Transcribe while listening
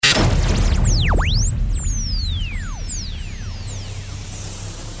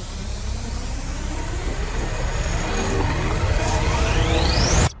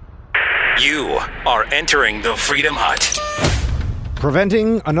entering the Freedom Hut.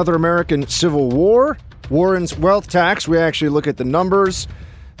 Preventing another American civil war. Warren's wealth tax. We actually look at the numbers.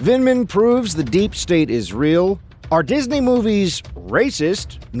 Vindman proves the deep state is real. Are Disney movies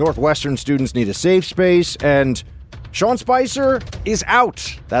racist? Northwestern students need a safe space. And Sean Spicer is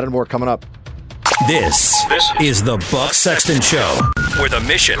out. That and more coming up. This is the Buck Sexton Show, where the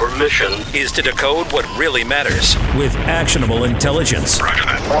mission is to decode what really matters with actionable intelligence. Roger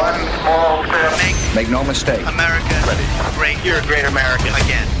that. One small step. Make no mistake. America. Ready. Great. You're a great American.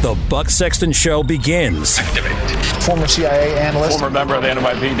 Again. The Buck Sexton Show begins Activate. Former CIA analyst. Former member of the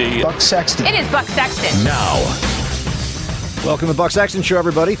NYPD. Buck Sexton. It is Buck Sexton. now. Welcome to the Buck Sexton Show,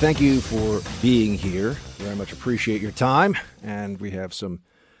 everybody. Thank you for being here. Very much appreciate your time. And we have some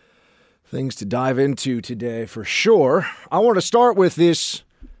things to dive into today for sure. I want to start with this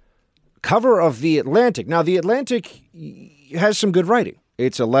cover of The Atlantic. Now, The Atlantic has some good writing.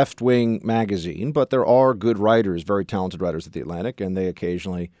 It's a left-wing magazine, but there are good writers, very talented writers at The Atlantic, and they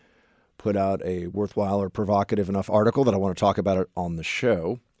occasionally put out a worthwhile or provocative enough article that I want to talk about it on the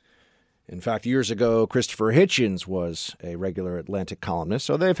show. In fact, years ago, Christopher Hitchens was a regular Atlantic columnist,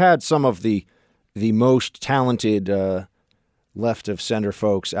 so they've had some of the most talented left-of-center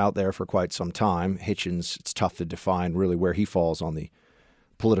folks out there for quite some time. Hitchens, it's tough to define really where he falls on the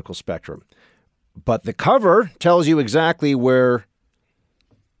political spectrum. But the cover tells you exactly where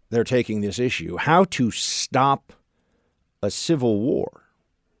they're taking this issue, how to stop a civil war.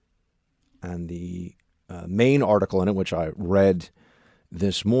 And the main article in it, which I read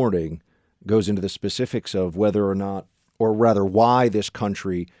this morning, goes into the specifics of whether or not, or rather why this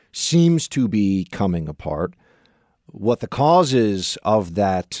country seems to be coming apart, what the causes of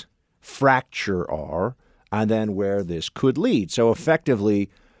that fracture are, and then where this could lead. So effectively,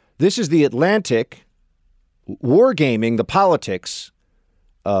 this is The Atlantic wargaming the politics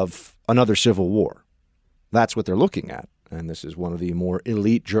of another civil war. That's what they're looking at. And this is one of the more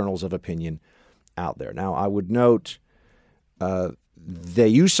elite journals of opinion out there. Now, I would note they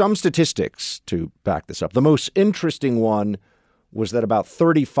use some statistics to back this up. The most interesting one was that about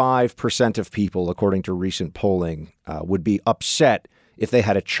 35% of people, according to recent polling, would be upset if they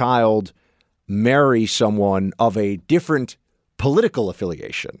had a child marry someone of a different political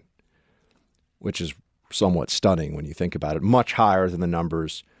affiliation, which is somewhat stunning when you think about it. Much higher than the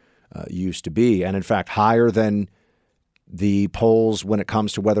numbers used to be, and in fact, higher than the polls when it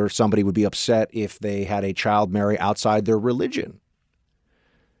comes to whether somebody would be upset if they had a child marry outside their religion.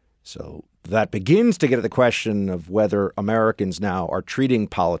 So that begins to get at the question of whether Americans now are treating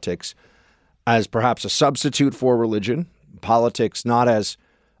politics as perhaps a substitute for religion, politics not as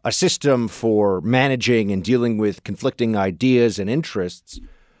a system for managing and dealing with conflicting ideas and interests,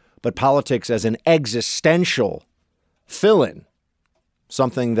 but politics as an existential fill-in,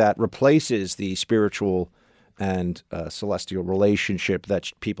 something that replaces the spiritual and celestial relationship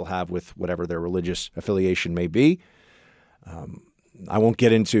that people have with whatever their religious affiliation may be. I won't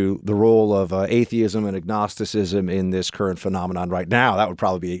get into the role of atheism and agnosticism in this current phenomenon right now. That would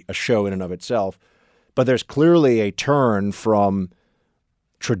probably be a show in and of itself. But there's clearly a turn from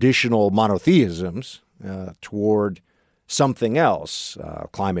traditional monotheisms toward something else.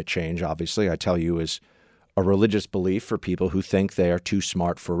 Climate change, obviously, I tell you, is a religious belief for people who think they are too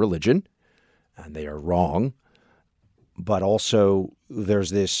smart for religion, and they are wrong. But also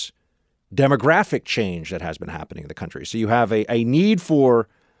there's this demographic change that has been happening in the country. So you have a need for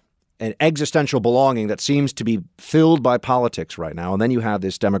an existential belonging that seems to be filled by politics right now. And then you have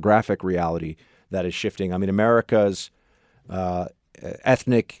this demographic reality that is shifting. I mean, America's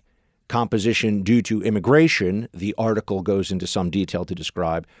ethnic composition due to immigration, the article goes into some detail to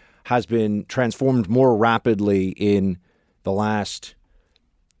describe, has been transformed more rapidly in the last,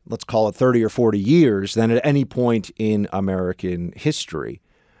 let's call it 30 or 40 years than at any point in American history.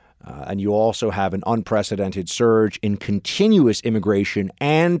 And you also have an unprecedented surge in continuous immigration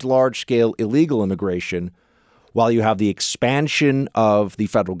and large-scale illegal immigration, while you have the expansion of the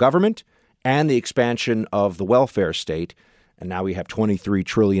federal government and the expansion of the welfare state. And now we have $23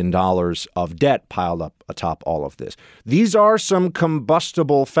 trillion of debt piled up atop all of this. These are some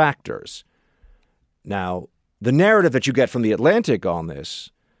combustible factors. Now, the narrative that you get from The Atlantic on this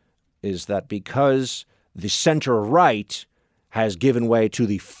is that because the center-right has given way to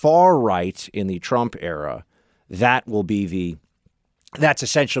the far right in the Trump era, that's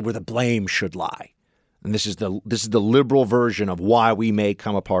essentially where the blame should lie. And this is the liberal version of why we may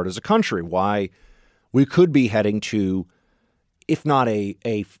come apart as a country, why we could be heading to, if not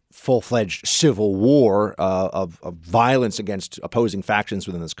a full-fledged civil war of violence against opposing factions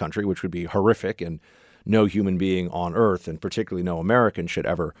within this country, which would be horrific, and no human being on earth, and particularly no American, should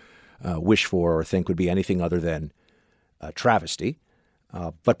ever wish for or think would be anything other than travesty.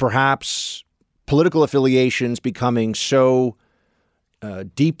 But perhaps political affiliations becoming so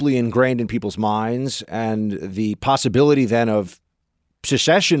deeply ingrained in people's minds, and the possibility then of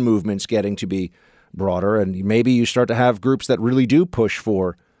secession movements getting to be broader, and maybe you start to have groups that really do push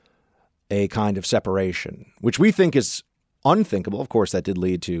for a kind of separation, which we think is unthinkable. Of course, that did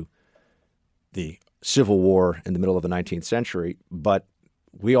lead to the Civil War in the middle of the 19th century, but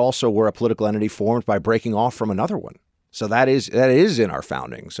we also were a political entity formed by breaking off from another one. So that is in our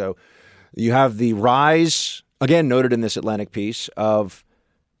founding. So you have the rise, again noted in this Atlantic piece, of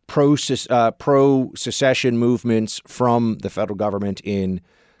pro-secession movements from the federal government in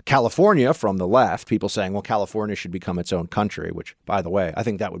California from the left, people saying, well, California should become its own country, which, by the way, I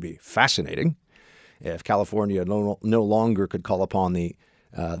think that would be fascinating if California no longer could call upon the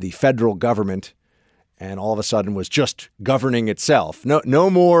federal government and all of a sudden was just governing itself. No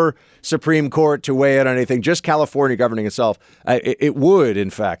more Supreme Court to weigh in on anything, just California governing itself. It would, in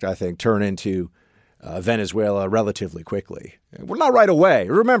fact, I think, turn into Venezuela relatively quickly. Well, not right away.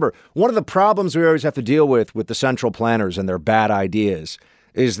 Remember, one of the problems we always have to deal with the central planners and their bad ideas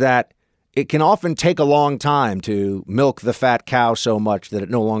is that it can often take a long time to milk the fat cow so much that it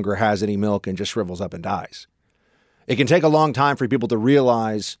no longer has any milk and just shrivels up and dies. It can take a long time for people to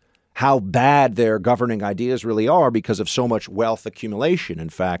realize how bad their governing ideas really are because of so much wealth accumulation. In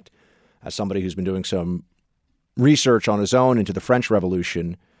fact, as somebody who's been doing some research on his own into the French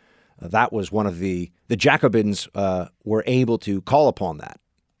Revolution, that was one of the Jacobins were able to call upon that.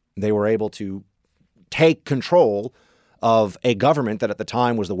 They were able to take control of a government that at the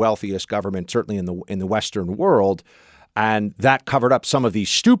time was the wealthiest government, certainly in the Western world. And that covered up some of these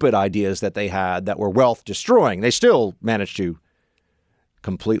stupid ideas that they had that were wealth destroying. They still managed to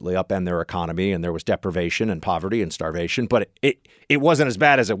completely upend their economy, and there was deprivation and poverty and starvation. But it wasn't as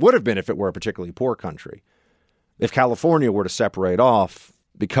bad as it would have been if it were a particularly poor country. If California were to separate off,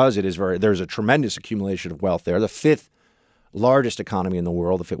 because there's a tremendous accumulation of wealth there, the fifth largest economy in the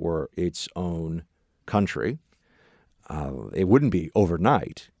world if it were its own country, it wouldn't be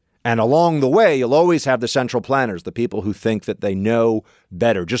overnight. And along the way, you'll always have the central planners, the people who think that they know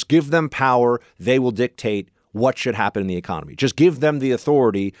better. Just give them power. They will dictate what should happen in the economy. Just give them the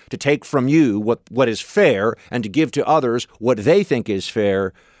authority to take from you what is fair and to give to others what they think is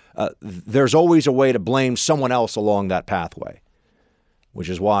fair. There's always a way to blame someone else along that pathway, which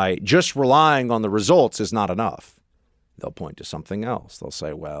is why just relying on the results is not enough. They'll point to something else. They'll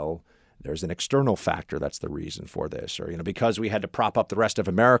say, well, there's an external factor that's the reason for this. Or, because we had to prop up the rest of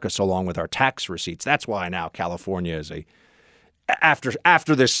America so long with our tax receipts, that's why now California is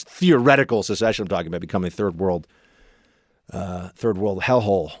after this theoretical secession I'm talking about becoming a third world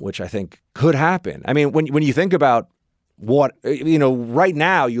hellhole, which I think could happen. I mean, when you think about what, right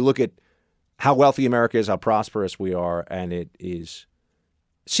now you look at how wealthy America is, how prosperous we are, and it is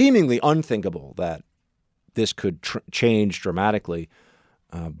seemingly unthinkable that this could change dramatically.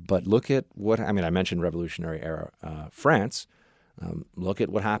 But look at I mentioned Revolutionary era France. Look at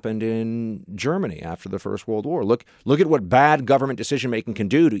what happened in Germany after the First World War. Look at what bad government decision-making can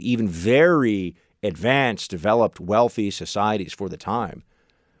do to even very advanced, developed, wealthy societies for the time.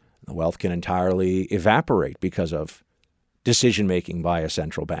 The wealth can entirely evaporate because of decision-making by a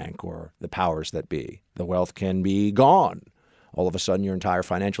central bank or the powers that be. The wealth can be gone. All of a sudden, your entire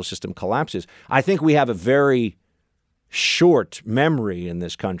financial system collapses. I think we have a very short memory in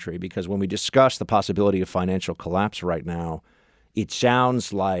this country because when we discuss the possibility of financial collapse right now, it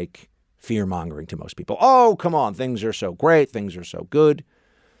sounds like fear-mongering to most people. Oh, come on, things are so great, things are so good.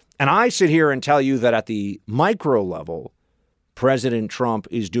 And I sit here and tell you that at the micro level, President Trump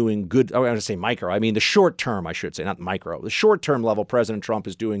is doing good. I want to say micro. I mean the short term, I should say, not micro. The short-term level, President Trump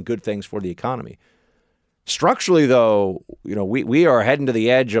is doing good things for the economy. Structurally, though, we are heading to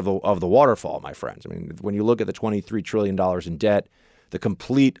the edge of the waterfall, my friends. I mean, when you look at the $23 trillion in debt, the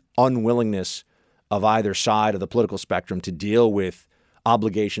complete unwillingness of either side of the political spectrum to deal with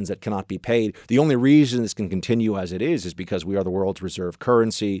obligations that cannot be paid. The only reason this can continue as it is because we are the world's reserve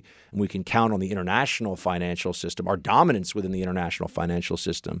currency and we can count on the international financial system, our dominance within the international financial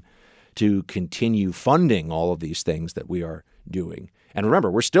system, to continue funding all of these things that we are doing. And remember,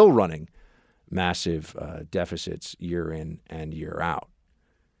 we're still running massive deficits year in and year out.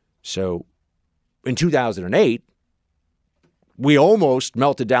 So in 2008, we almost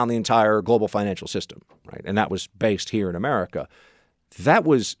melted down the entire global financial system, right? And that was based here in America.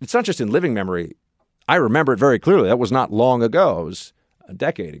 It's not just in living memory. I remember it very clearly. That was not long ago. It was a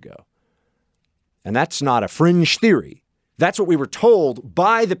decade ago. And that's not a fringe theory. That's what we were told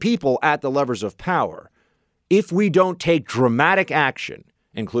by the people at the levers of power. If we don't take dramatic action,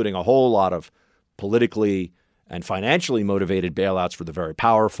 including a whole lot of politically and financially motivated bailouts for the very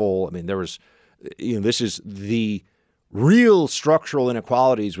powerful. I mean, there was, this is the real structural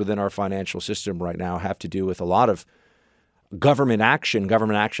inequalities within our financial system right now have to do with a lot of government action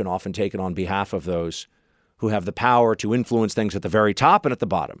often taken on behalf of those who have the power to influence things at the very top and at the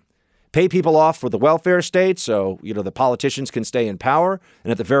bottom. Pay people off for the welfare state so, the politicians can stay in power.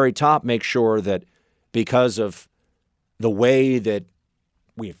 And at the very top, make sure that because of the way that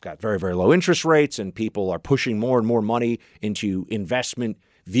we've got very, very low interest rates and people are pushing more and more money into investment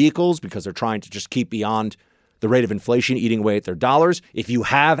vehicles because they're trying to just keep beyond the rate of inflation eating away at their dollars. If you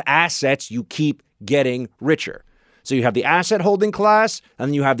have assets, you keep getting richer. So you have the asset holding class, and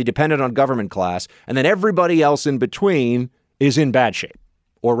then you have the dependent on government class, and then everybody else in between is in bad shape,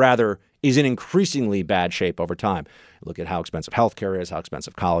 or rather is in increasingly bad shape over time. Look at how expensive healthcare is, how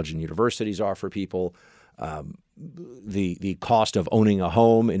expensive college and universities are for people. The cost of owning a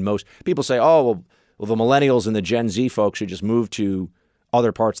home in most people say, well, the millennials and the Gen Z folks should just move to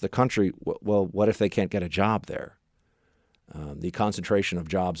other parts of the country. Well, what if they can't get a job there? The concentration of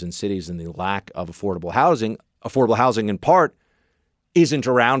jobs in cities and the lack of affordable housing in part isn't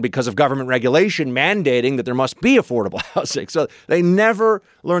around because of government regulation mandating that there must be affordable housing. So they never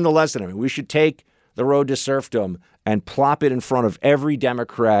learn the lesson. I mean, we should take the road to serfdom and plop it in front of every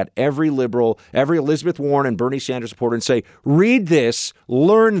Democrat, every liberal, every Elizabeth Warren and Bernie Sanders supporter and say, read this,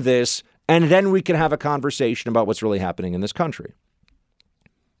 learn this, and then we can have a conversation about what's really happening in this country.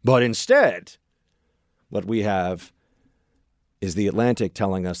 But instead, what we have is the Atlantic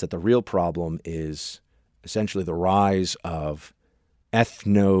telling us that the real problem is essentially the rise of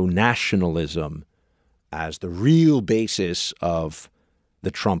ethno-nationalism as the real basis of the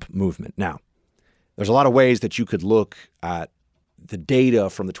Trump movement. Now, there's a lot of ways that you could look at the data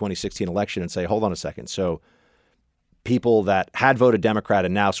from the 2016 election and say, hold on a second. So people that had voted Democrat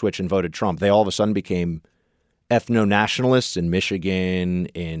and now switched and voted Trump, they all of a sudden became ethno-nationalists in Michigan,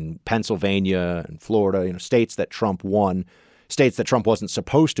 in Pennsylvania, and Florida, states that Trump won, states that Trump wasn't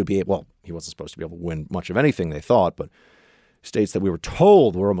supposed to be able, well, he wasn't supposed to be able to win much of anything, they thought, but states that we were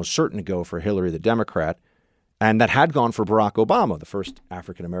told were almost certain to go for Hillary, the Democrat, and that had gone for Barack Obama, the first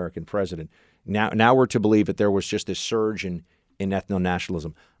African-American president. Now we're to believe that there was just this surge in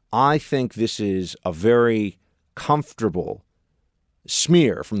ethno-nationalism. I think this is a very comfortable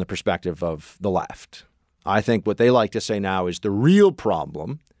smear from the perspective of the left. I think what they like to say now is the real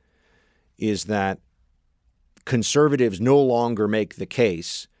problem is that conservatives no longer make the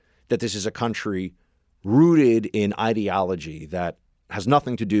case that this is a country rooted in ideology that has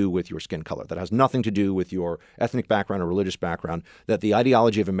nothing to do with your skin color, that has nothing to do with your ethnic background or religious background, that the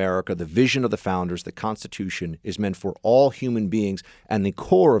ideology of America, the vision of the founders, the Constitution is meant for all human beings. And the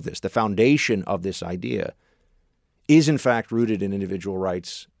core of this, the foundation of this idea, is in fact rooted in individual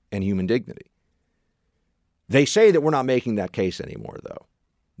rights and human dignity. They say that we're not making that case anymore, though.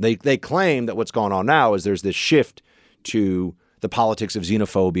 They claim that what's going on now is there's this shift to the politics of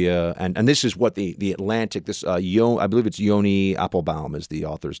xenophobia. And this is what the Atlantic, I believe it's Yoni Applebaum is the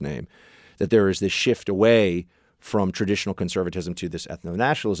author's name, that there is this shift away from traditional conservatism to this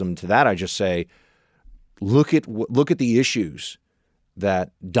ethno-nationalism. To that, I just say, look at the issues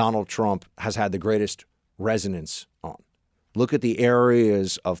that Donald Trump has had the greatest resonance on. Look at the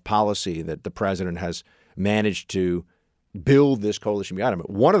areas of policy that the president has managed to build this coalition behind him.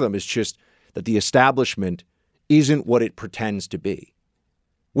 One of them is just that the establishment isn't what it pretends to be,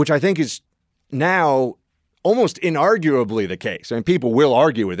 which I think is now almost inarguably the case. I mean, people will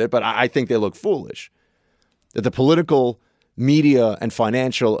argue with it, but I think they look foolish. That the political, media, and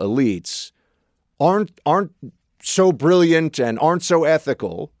financial elites aren't so brilliant and aren't so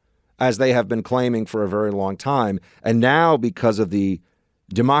ethical as they have been claiming for a very long time. And now, because of the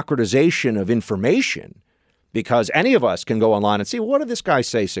democratization of information, because any of us can go online and see, what did this guy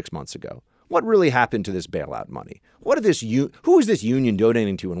say 6 months ago? What really happened to this bailout money? Who is this union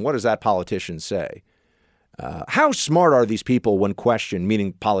donating to, and what does that politician say? How smart are these people when questioned,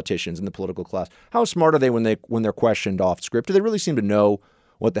 meaning politicians in the political class? How smart are they when they're questioned off script? Do they really seem to know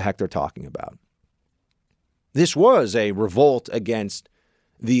what the heck they're talking about? This was a revolt against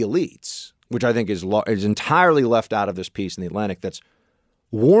the elites, which I think is entirely left out of this piece in the Atlantic that's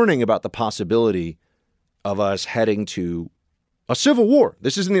warning about the possibility of us heading to a civil war.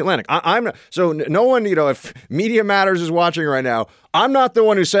 This is in the Atlantic. I'm not, so no one, if Media Matters is watching right now, I'm not the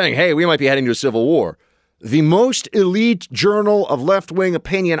one who's saying, hey, we might be heading to a civil war. The most elite journal of left-wing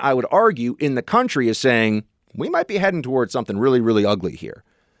opinion, I would argue, in the country is saying we might be heading towards something really, really ugly here.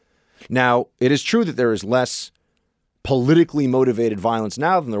 Now, it is true that there is less politically motivated violence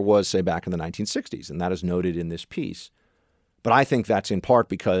now than there was, say, back in the 1960s, and that is noted in this piece. But I think that's in part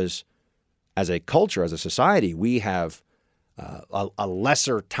because as a culture, as a society, we have a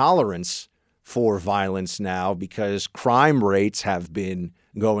lesser tolerance for violence now because crime rates have been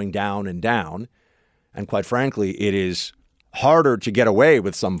going down and down. And quite frankly, it is harder to get away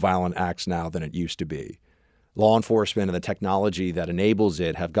with some violent acts now than it used to be. Law enforcement and the technology that enables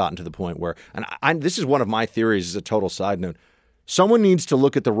it have gotten to the point where, and this is one of my theories as a total side note, someone needs to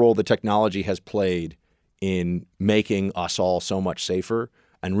look at the role the technology has played in making us all so much safer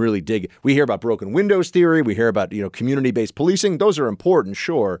and really dig. We hear about broken windows theory. We hear about, community-based policing. Those are important,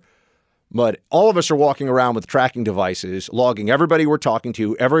 sure. But all of us are walking around with tracking devices, logging everybody we're talking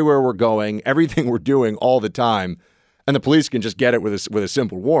to, everywhere we're going, everything we're doing all the time. And the police can just get it with a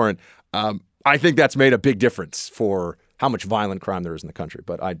simple warrant. I think that's made a big difference for how much violent crime there is in the country.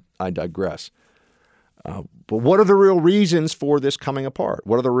 But I digress. But what are the real reasons for this coming apart?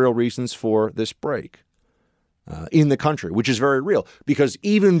 What are the real reasons for this break in the country, which is very real? Because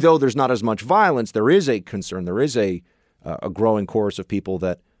even though there's not as much violence, there is a concern. There is a growing chorus of people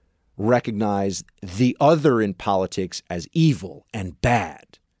that recognize the other in politics as evil and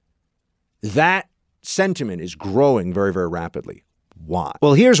bad. That sentiment is growing very, very rapidly. Why?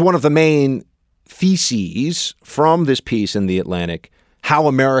 Well, here's one of the main theses from this piece in The Atlantic. How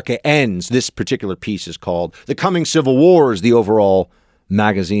America Ends. This particular piece is called The Coming Civil War, is the overall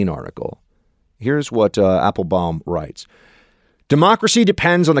magazine article. Here's what Applebaum writes. Democracy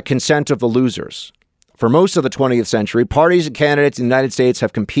depends on the consent of the losers. For most of the 20th century, parties and candidates in the United States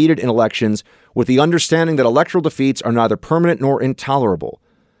have competed in elections with the understanding that electoral defeats are neither permanent nor intolerable.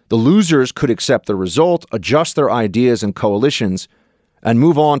 The losers could accept the result, adjust their ideas and coalitions, and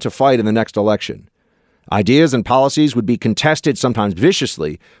move on to fight in the next election. Ideas and policies would be contested, sometimes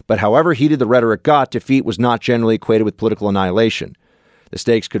viciously, but however heated the rhetoric got, defeat was not generally equated with political annihilation. The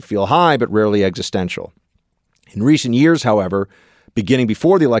stakes could feel high, but rarely existential. In recent years, however, beginning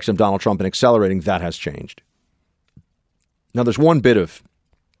before the election of Donald Trump and accelerating, that has changed. Now, there's one bit of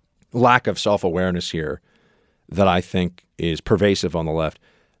lack of self-awareness here that I think is pervasive on the left,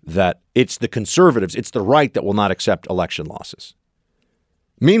 that it's the conservatives, it's the right that will not accept election losses.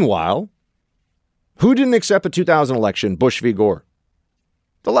 Meanwhile, who didn't accept the 2000 election, Bush v. Gore?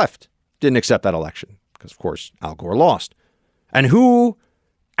 The left didn't accept that election because, of course, Al Gore lost. And who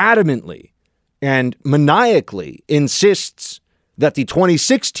adamantly and maniacally insists that the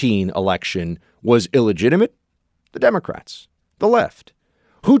 2016 election was illegitimate? The Democrats, the left.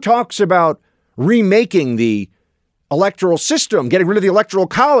 Who talks about remaking the electoral system, getting rid of the Electoral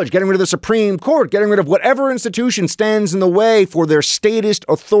College, getting rid of the Supreme Court, getting rid of whatever institution stands in the way for their statist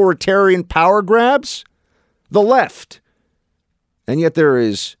authoritarian power grabs? The left. And yet there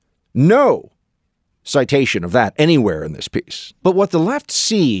is no citation of that anywhere in this piece. But what the left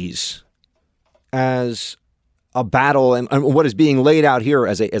sees as a battle and what is being laid out here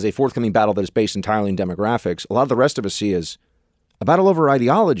as a forthcoming battle that is based entirely in demographics, a lot of the rest of us see as a battle over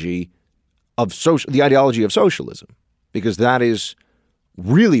ideology of the ideology of socialism, because that is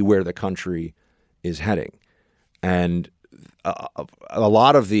really where the country is heading. And a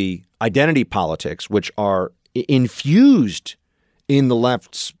lot of the identity politics, which are infused in the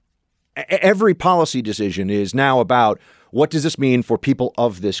left's every policy decision, is now about what does this mean for people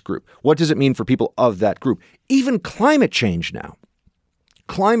of this group? What does it mean for people of that group? Even climate change now.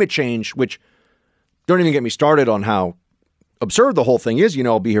 Climate change, which don't even get me started on how absurd the whole thing is.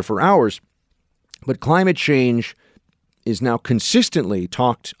 I'll be here for hours. But climate change is now consistently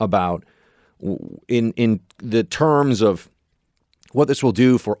talked about in the terms of what this will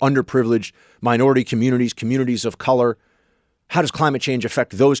do for underprivileged minority communities, communities of color. How does climate change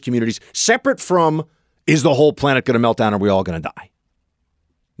affect those communities? Separate from, is the whole planet going to melt down? Are we all going to die?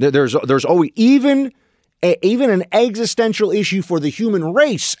 There's always even an existential issue for the human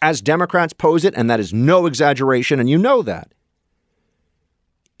race, as Democrats pose it, and that is no exaggeration, and you know that.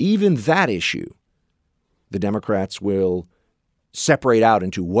 Even that issue, the Democrats will separate out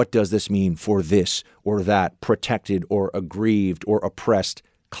into what does this mean for this or that protected or aggrieved or oppressed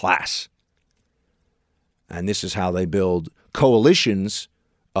class. And this is how they build coalitions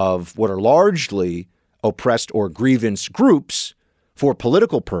of what are largely oppressed or grievance groups for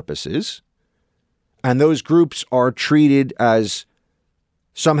political purposes. And those groups are treated as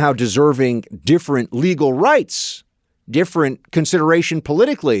somehow deserving different legal rights, different consideration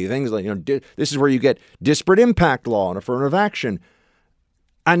politically. Things like, this is where you get disparate impact law and affirmative action.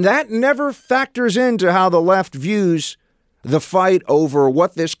 And that never factors into how the left views the fight over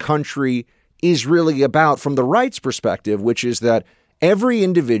what this country is really about from the right's perspective, which is that every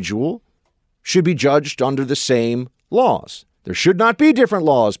individual should be judged under the same laws. There should not be different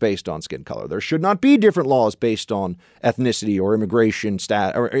laws based on skin color. There should not be different laws based on ethnicity or immigration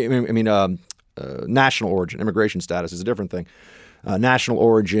national origin. Immigration status is a different thing. National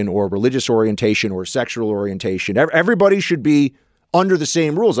origin or religious orientation or sexual orientation. Everybody should be under the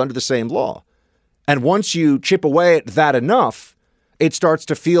same rules, under the same law. And once you chip away at that enough, it starts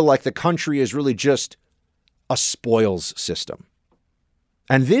to feel like the country is really just a spoils system.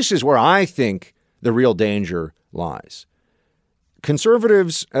 And this is where I think the real danger lies.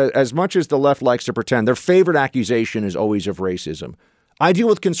 Conservatives, as much as the left likes to pretend, their favorite accusation is always of racism. I deal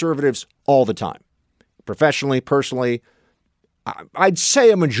with conservatives all the time, professionally, personally. I'd say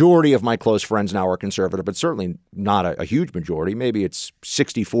a majority of my close friends now are conservative, but certainly not a huge majority. Maybe it's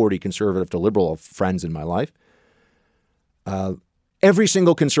 60-40 conservative to liberal of friends in my life. Every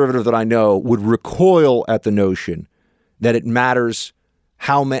single conservative that I know would recoil at the notion that it matters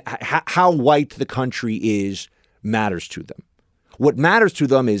how white the country is matters to them. What matters to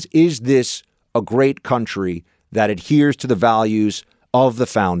them is this a great country that adheres to the values of the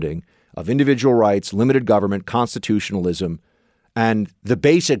founding, of individual rights, limited government, constitutionalism, and the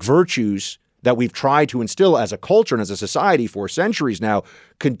basic virtues that we've tried to instill as a culture and as a society for centuries now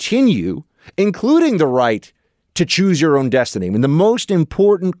continue, including the right to choose your own destiny. I mean, the most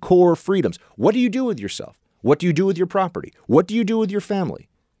important core freedoms. What do you do with yourself? What do you do with your property? What do you do with your family?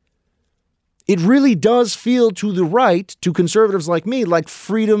 It really does feel to the right, to conservatives like me, like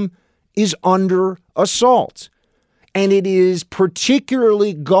freedom is under assault. And it is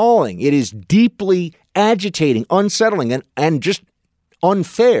particularly galling. It is deeply agitating, unsettling, and just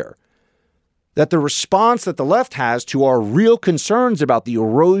unfair that the response that the left has to our real concerns about the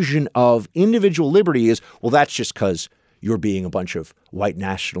erosion of individual liberty is, well, that's just because you're being a bunch of white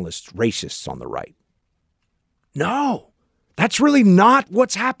nationalist racists on the right. No, that's really not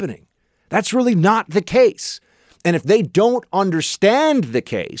what's happening. That's really not the case. And if they don't understand the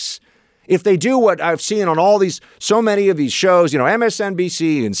case, if they do what I've seen on so many of these shows,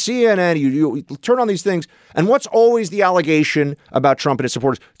 MSNBC and CNN, you turn on these things, and what's always the allegation about Trump and his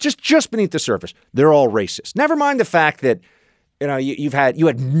supporters? Just beneath the surface, they're all racist. Never mind the fact that you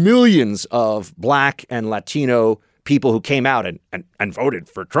had millions of Black and Latino people who came out and voted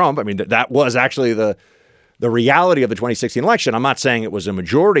for Trump. I mean, that was actually the reality of the 2016 election. I'm not saying it was a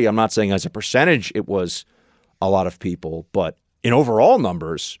majority. I'm not saying as a percentage it was a lot of people, but in overall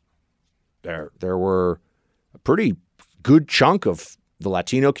numbers, there were a pretty good chunk of the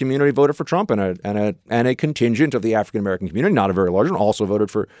Latino community voted for Trump, and a contingent of the African American community, not a very large one, also voted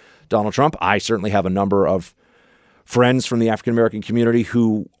for Donald Trump. I certainly have a number of friends from the African American community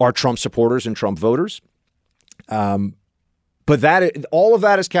who are Trump supporters and Trump voters. But all of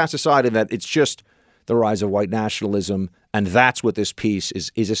that is cast aside, and that it's just the rise of white nationalism, and that's what this piece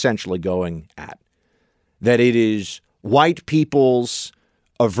is essentially going at. That it is white people's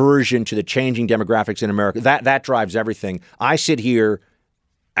aversion to the changing demographics in America. That drives everything. I sit here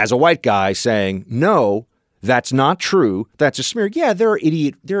as a white guy saying, no, that's not true. That's a smear. Yeah, there are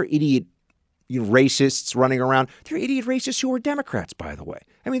idiot racists running around. There are idiot racists who are Democrats, by the way.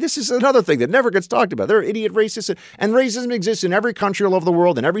 I mean, this is another thing that never gets talked about. There are idiot racists, and racism exists in every country all over the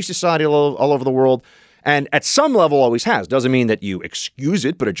world, in every society all over the world. And at some level always has. Doesn't mean that you excuse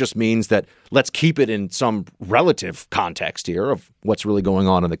it, but it just means that let's keep it in some relative context here of what's really going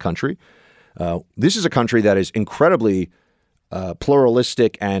on in the country. This is a country that is incredibly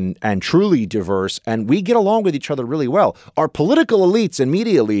pluralistic and truly diverse, and we get along with each other really well. Our political elites and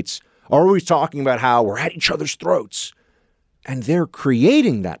media elites are always talking about how we're at each other's throats, and they're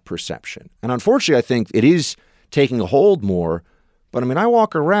creating that perception. And unfortunately, I think it is taking a hold more. But I mean, I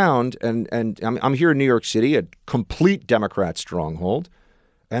walk around and I'm here in New York City, a complete Democrat stronghold.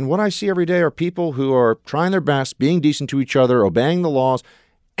 And what I see every day are people who are trying their best, being decent to each other, obeying the laws,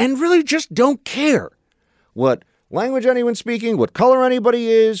 and really just don't care what language anyone's speaking, what color anybody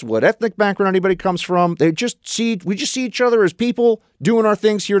is, what ethnic background anybody comes from. We just see each other as people doing our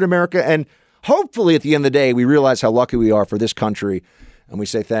things here in America. And hopefully at the end of the day, we realize how lucky we are for this country. And we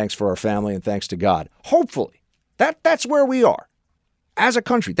say thanks for our family and thanks to God. Hopefully that's where we are. As a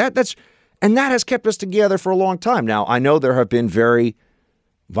country, that has kept us together for a long time. Now, I know there have been very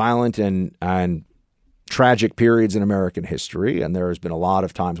violent and tragic periods in American history, and there has been a lot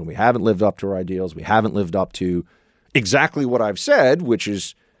of times when we haven't lived up to our ideals. We haven't lived up to exactly what I've said, which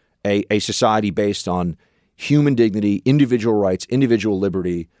is a society based on human dignity, individual rights, individual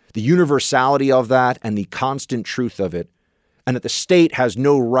liberty, the universality of that, and the constant truth of it, and that the state has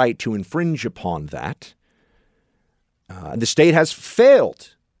no right to infringe upon that. The state has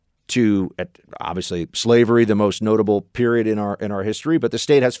failed to, obviously, slavery, the most notable period in our history, but the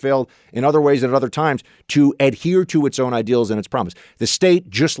state has failed in other ways and at other times to adhere to its own ideals and its promise. The state,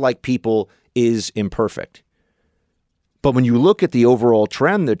 just like people, is imperfect. But when you look at the overall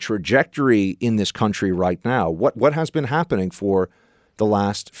trend, the trajectory in this country right now, what has been happening for the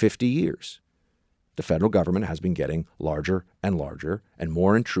last 50 years? The federal government has been getting larger and larger and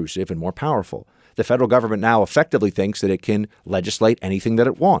more intrusive and more powerful. The federal government now effectively thinks that it can legislate anything that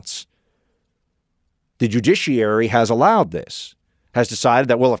it wants. The judiciary has allowed this, has decided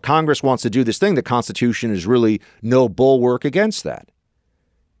that, well, if Congress wants to do this thing, the Constitution is really no bulwark against that.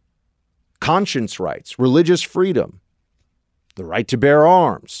 Conscience rights, religious freedom, the right to bear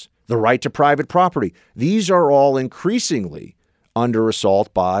arms, the right to private property. These are all increasingly under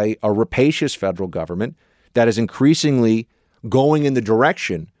assault by a rapacious federal government that is increasingly going in the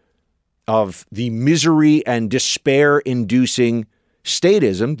direction of the misery and despair-inducing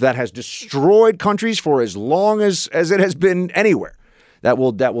statism that has destroyed countries for as long as it has been anywhere. That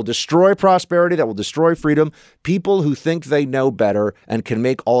will destroy prosperity, that will destroy freedom. People who think they know better and can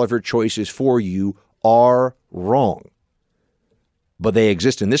make all of your choices for you are wrong. But they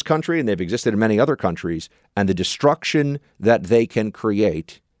exist in this country and they've existed in many other countries, and the destruction that they can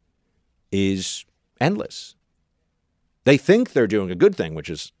create is endless. They think they're doing a good thing, which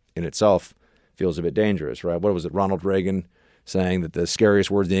is in itself feels a bit dangerous, right? What was it, Ronald Reagan saying that the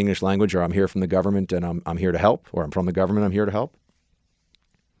scariest words in the English language are "I'm here from the government and I'm here to help," or "I'm from the government, I'm here to help"?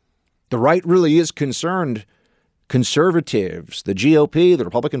 The right really is concerned. Conservatives, the GOP, the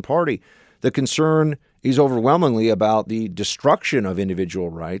Republican Party, the concern is overwhelmingly about the destruction of individual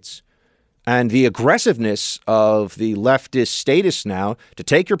rights and the aggressiveness of the leftist statists now to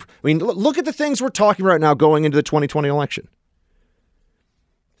take your... I mean, look at the things we're talking right now going into the 2020 election.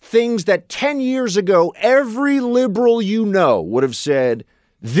 Things that 10 years ago, every liberal you know would have said,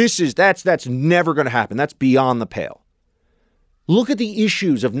 that's never going to happen. That's beyond the pale. Look at the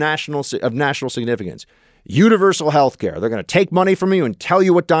issues of national significance. Universal health care. They're going to take money from you and tell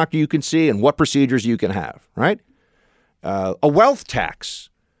you what doctor you can see and what procedures you can have, right? A wealth tax.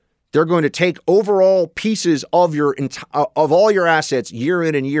 They're going to take overall pieces of of all your assets year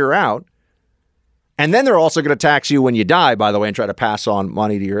in and year out. And then they're also going to tax you when you die, by the way, and try to pass on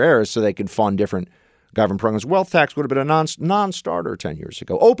money to your heirs so they can fund different government programs. Wealth tax would have been a non-starter 10 years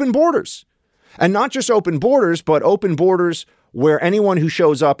ago. Open borders. And not just open borders, but open borders where anyone who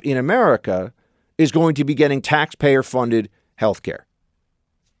shows up in America is going to be getting taxpayer-funded health care.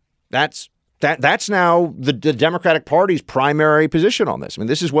 That's now the Democratic Party's primary position on this. I mean,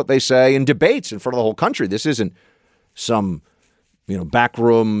 this is what they say in debates in front of the whole country. This isn't some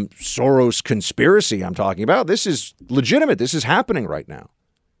backroom Soros conspiracy I'm talking about. This is legitimate. This is happening right now.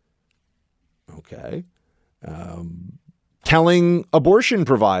 Okay. Telling medical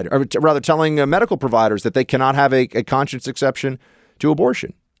providers that they cannot have a conscience exception to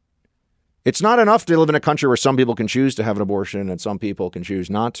abortion. It's not enough to live in a country where some people can choose to have an abortion and some people can choose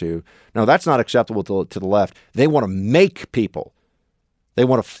not to. No, that's not acceptable to the left. They want to make people. They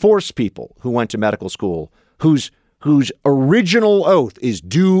want to force people who went to medical school, whose original oath is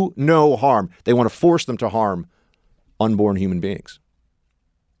do no harm. They want to force them to harm unborn human beings.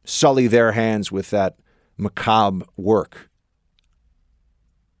 Sully their hands with that macabre work.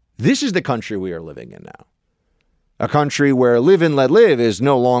 This is the country we are living in now. A country where live and let live is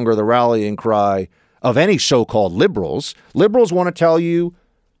no longer the rallying cry of any so-called liberals. Liberals want to tell you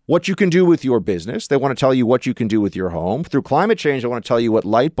what you can do with your business. They want to tell you what you can do with your home. Through climate change, they want to tell you what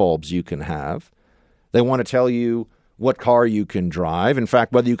light bulbs you can have. They want to tell you what car you can drive. In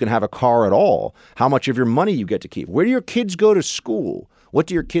fact, whether you can have a car at all, how much of your money you get to keep. Where do your kids go to school? What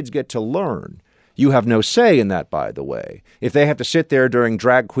do your kids get to learn? You have no say in that, by the way. If they have to sit there during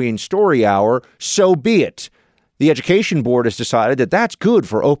drag queen story hour, so be it. The education board has decided that that's good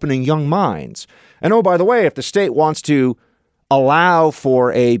for opening young minds. And oh, by the way, if the state wants to allow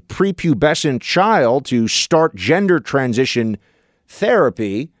for a prepubescent child to start gender transition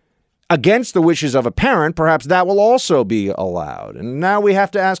therapy against the wishes of a parent, perhaps that will also be allowed. And now we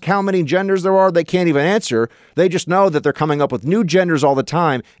have to ask how many genders there are. They can't even answer. They just know that they're coming up with new genders all the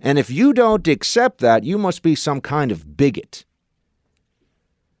time. And if you don't accept that, you must be some kind of bigot.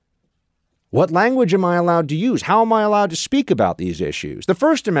 What language am I allowed to use? How am I allowed to speak about these issues? The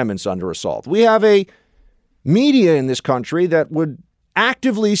First Amendment's under assault. We have a media in this country that would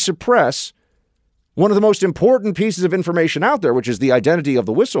actively suppress one of the most important pieces of information out there, which is the identity of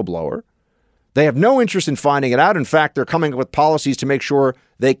the whistleblower. They have no interest in finding it out. In fact, they're coming up with policies to make sure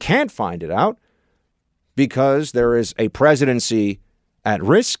they can't find it out because there is a presidency at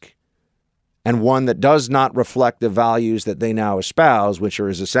risk and one that does not reflect the values that they now espouse, which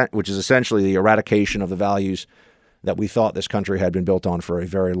is essentially the eradication of the values that we thought this country had been built on for a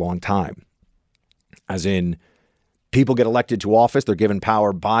very long time. As in, people get elected to office, they're given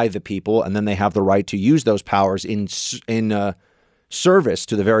power by the people, and then they have the right to use those powers in service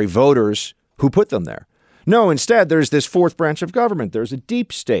to the very voters who put them there. No, instead, there's this fourth branch of government. There's a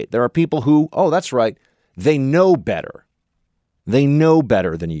deep state. There are people who, oh, that's right, they know better. They know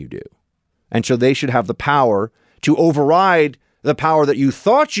better than you do. And so they should have the power to override the power that you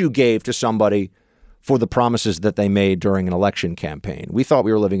thought you gave to somebody for the promises that they made during an election campaign. We thought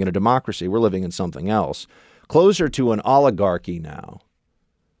we were living in a democracy. We're living in something else. Closer to an oligarchy now.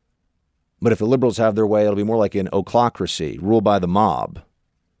 But if the liberals have their way, it'll be more like an ochlocracy, ruled by the mob.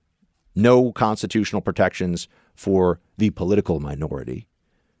 No constitutional protections for the political minority.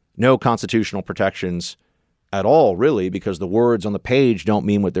 No constitutional protections at all, really, because the words on the page don't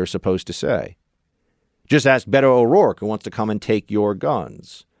mean what they're supposed to say. Just ask Beto O'Rourke, who wants to come and take your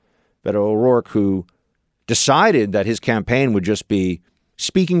guns. Beto O'Rourke, who decided that his campaign would just be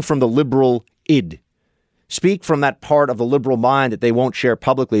speaking from the liberal id. Speak from that part of the liberal mind that they won't share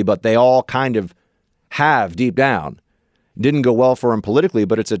publicly, but they all kind of have deep down. Didn't go well for him politically,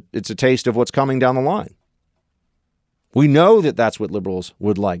 but it's a taste of what's coming down the line. We know that that's what liberals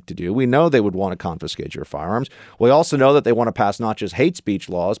would like to do. We know they would want to confiscate your firearms. We also know that they want to pass not just hate speech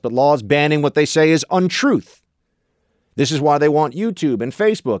laws, but laws banning what they say is untruth. This is why they want YouTube and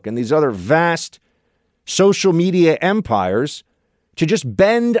Facebook and these other vast social media empires to just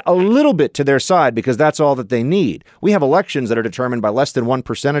bend a little bit to their side, because that's all that they need. We have elections that are determined by less than 1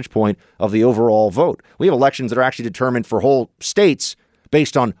 percentage point of the overall vote. We have elections that are actually determined for whole states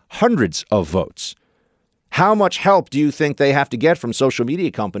based on hundreds of votes. How much help do you think they have to get from social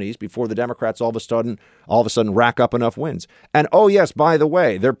media companies before the Democrats all of a sudden rack up enough wins? And oh yes, by the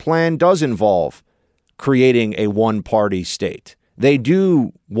way, their plan does involve creating a one-party state. They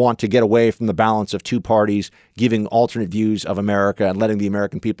do want to get away from the balance of two parties giving alternate views of America and letting the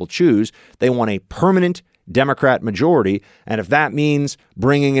American people choose. They want a permanent Democrat majority. And if that means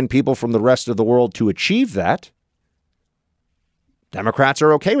bringing in people from the rest of the world to achieve that, Democrats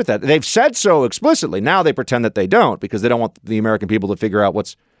are okay with that. They've said so explicitly. Now they pretend that they don't, because they don't want the American people to figure out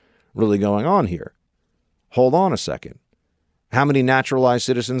what's really going on here. Hold on a second. How many naturalized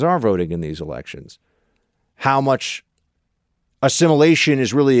citizens are voting in these elections? How much assimilation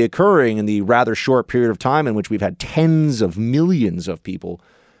is really occurring in the rather short period of time in which we've had tens of millions of people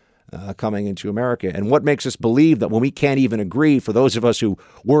coming into America? And what makes us believe that when we can't even agree, for those of us who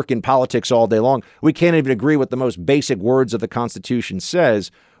work in politics all day long, we can't even agree what the most basic words of the Constitution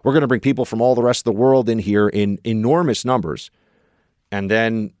says, we're going to bring people from all the rest of the world in here in enormous numbers, and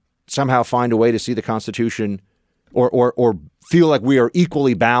then somehow find a way to see the Constitution or feel like we are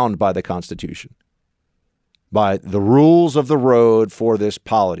equally bound by the Constitution, by the rules of the road for this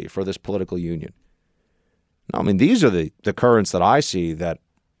polity, for this political union. No, I mean, these are the currents that I see that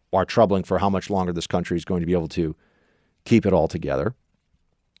are troubling for how much longer this country is going to be able to keep it all together.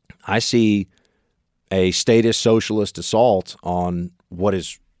 I see a statist socialist assault on what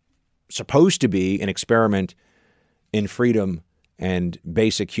is supposed to be an experiment in freedom and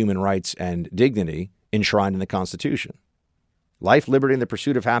basic human rights and dignity enshrined in the Constitution. Life, liberty, and the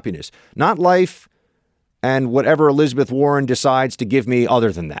pursuit of happiness. Not life and whatever Elizabeth Warren decides to give me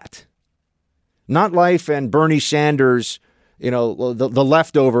other than that. Not life and Bernie Sanders, the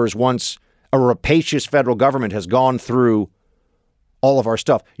leftovers once a rapacious federal government has gone through all of our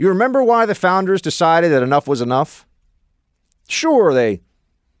stuff. You remember why the founders decided that enough was enough? Sure, they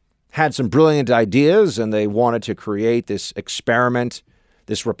had some brilliant ideas and they wanted to create this experiment,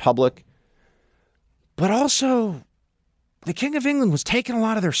 this republic. But also, the King of England was taking a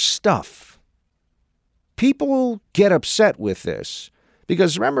lot of their stuff. People get upset with this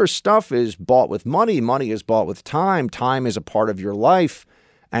because, remember, stuff is bought with money. Money is bought with time. Time is a part of your life.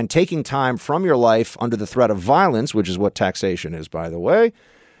 And taking time from your life under the threat of violence, which is what taxation is, by the way,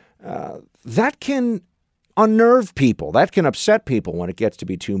 that can unnerve people. That can upset people when it gets to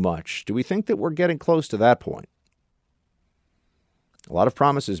be too much. Do we think that we're getting close to that point? A lot of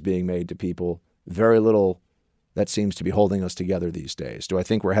promises being made to people, very little that seems to be holding us together these days. Do I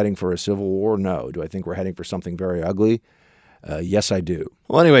think we're heading for a civil war? No. Do I think we're heading for something very ugly? Yes, I do.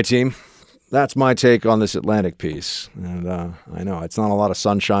 Well, anyway, team, that's my take on this Atlantic piece. And I know it's not a lot of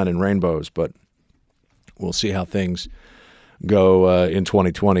sunshine and rainbows, but we'll see how things go in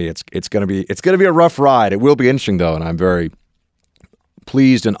 2020. It's going to be a rough ride. It will be interesting, though, and I'm very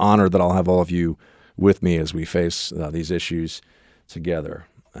pleased and honored that I'll have all of you with me as we face these issues together.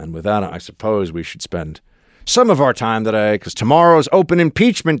 And with that, I suppose we should spend some of our time today because tomorrow's open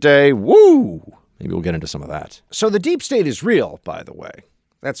impeachment day. Woo! Maybe we'll get into some of that. So the deep state is real, by the way.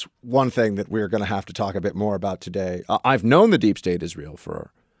 That's one thing that we're going to have to talk a bit more about today. I've known the deep state is real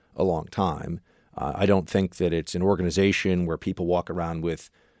for a long time. I don't think that it's an organization where people walk around with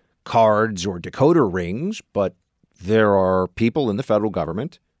cards or decoder rings, but there are people in the federal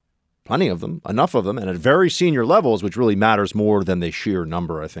government, plenty of them, enough of them, and at very senior levels, which really matters more than the sheer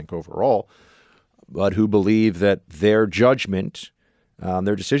number, I think, overall, but who believe that their judgment,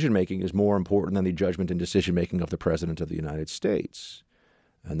 their decision-making is more important than the judgment and decision-making of the President of the United States,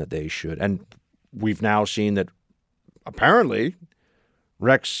 and that they should. And we've now seen that apparently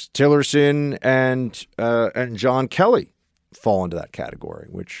Rex Tillerson and John Kelly fall into that category,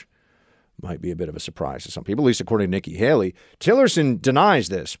 which might be a bit of a surprise to some people, at least according to Nikki Haley. Tillerson denies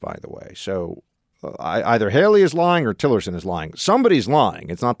this, by the way. So either Haley is lying or Tillerson is lying. Somebody's lying.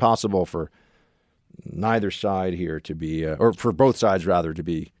 It's not possible for neither side here to be, or for both sides, rather, to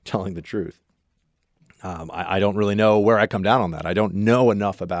be telling the truth. I don't really know where I come down on that. I don't know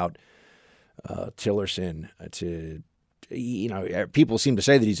enough about Tillerson to, people seem to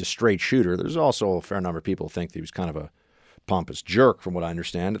say that he's a straight shooter. There's also a fair number of people who think that he was kind of a pompous jerk, from what I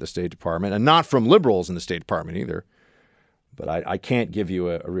understand, at the State Department, and not from liberals in the State Department either. But I can't give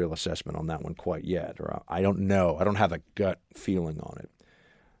you a real assessment on that one quite yet, or I don't know. I don't have a gut feeling on it.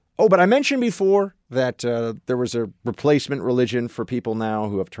 Oh, but I mentioned before that there was a replacement religion for people now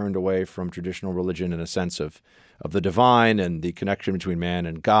who have turned away from traditional religion in a sense of the divine and the connection between man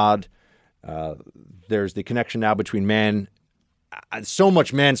and God. There's the connection now between man, so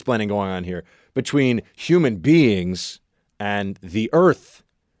much mansplaining going on here, between human beings and the earth,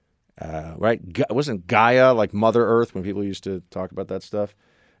 right? Wasn't Gaia like Mother Earth when people used to talk about that stuff?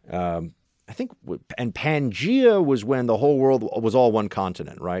 I think, and Pangea was when the whole world was all one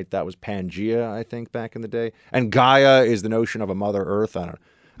continent, right? That was Pangea, I think, back in the day. And Gaia is the notion of a Mother Earth. I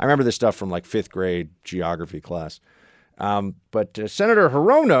remember this stuff from like 5th grade geography class. But Senator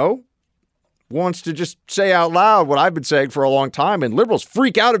Hirono wants to just say out loud what I've been saying for a long time, and liberals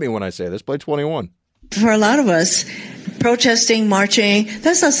freak out at me when I say this. Play 21. For a lot of us, protesting, marching,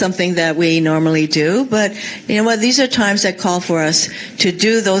 that's not something that we normally do. But you know what? These are times that call for us to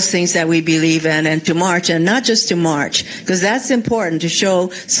do those things that we believe in and to march, and not just to march, because that's important to show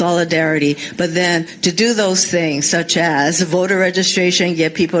solidarity. But then to do those things such as voter registration,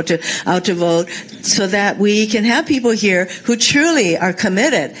 get people out to vote, so that we can have people here who truly are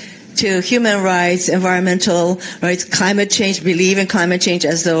committed to human rights, environmental rights, climate change, believe in climate change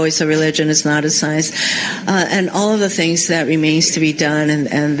as though it's a religion, it's not a science, and all of the things that remains to be done,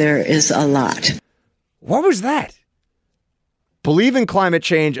 and there is a lot. What was that? Believe in climate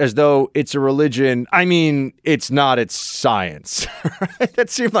change as though it's a religion. I mean, it's not, it's science. That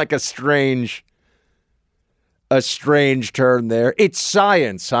seemed like a strange turn there. It's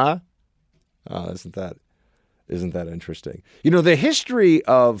science, huh? Oh, isn't that interesting? You know, the history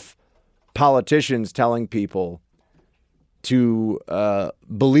of politicians telling people to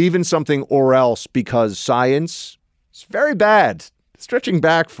believe in something or else because science is very bad, stretching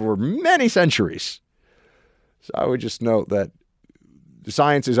back for many centuries. So I would just note that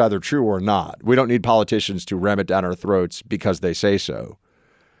science is either true or not. We don't need politicians to ram it down our throats because they say so.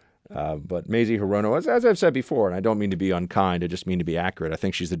 But Mazie Hirono, as I've said before, and I don't mean to be unkind, I just mean to be accurate, I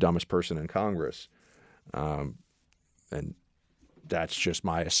think she's the dumbest person in Congress. And that's just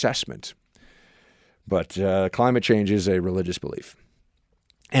my assessment. But climate change is a religious belief.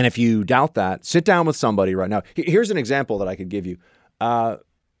 And if you doubt that, sit down with somebody right now. Here's an example that I could give you.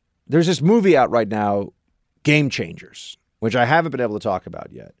 There's this movie out right now, Game Changers, which I haven't been able to talk about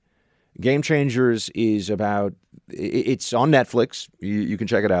yet. Game Changers is about, it's on Netflix. You can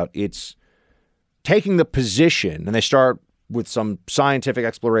check it out. It's taking the position, and they start with some scientific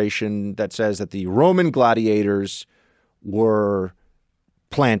exploration that says that the Roman gladiators were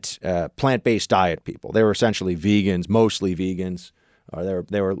plant-based diet people. They were essentially vegans, mostly vegans.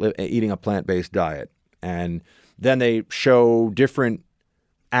 They were eating a plant-based diet. And then they show different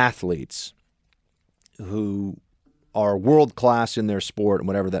athletes who are world-class in their sport and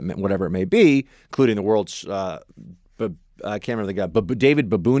whatever it may be, including the world's, I can't remember the guy, but David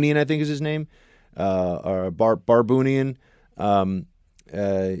Babunian, I think is his name, or Barbunian.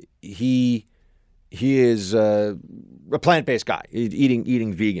 He is a plant-based guy,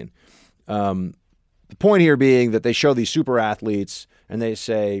 eating vegan. The point here being that they show these super athletes and they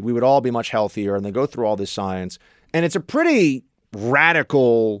say we would all be much healthier, and they go through all this science, and it's a pretty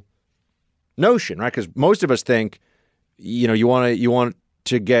radical notion, right? Because most of us think, you want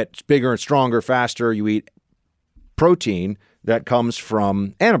to get bigger and stronger faster. You eat protein. that comes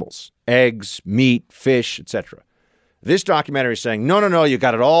from animals, eggs, meat, fish, etc. This documentary is saying, no, you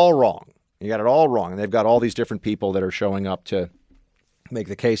got it all wrong. You got it all wrong. And they've got all these different people that are showing up to make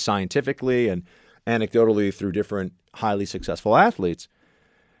the case scientifically and anecdotally through different highly successful athletes.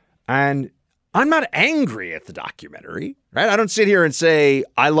 And I'm not angry at the documentary, right? I don't sit here and say,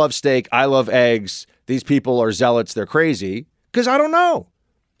 I love steak, I love eggs, these people are zealots, they're crazy, because I don't know.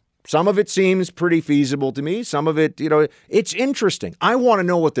 Some of it seems pretty feasible to me. Some of it, it's interesting. I want to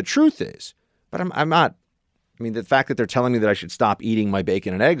know what the truth is, but I'm not. I mean, the fact that they're telling me that I should stop eating my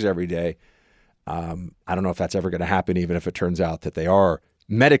bacon and eggs every day, I don't know if that's ever going to happen, even if it turns out that they are,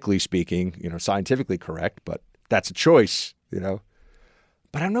 medically speaking, scientifically correct, but that's a choice,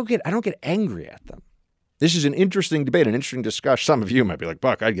 But I don't get angry at them. This is an interesting debate, an interesting discussion. Some of you might be like,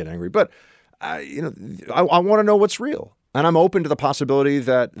 Buck, I'd get angry, but I want to know what's real. And I'm open to the possibility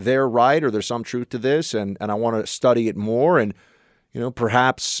that they're right or there's some truth to this, and I want to study it more. And,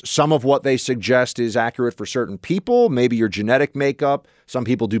 perhaps some of what they suggest is accurate for certain people, maybe your genetic makeup. Some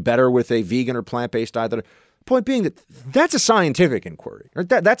people do better with a vegan or plant-based diet. The point being that that's a scientific inquiry. Right?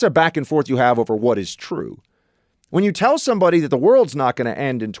 That's a back and forth you have over what is true. When you tell somebody that the world's not going to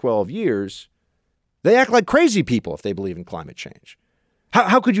end in 12 years, they act like crazy people if they believe in climate change.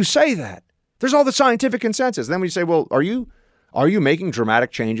 How could you say that? There's all the scientific consensus. Then we say, well, are you making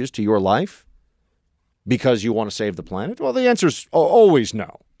dramatic changes to your life because you want to save the planet? Well, the answer is always no.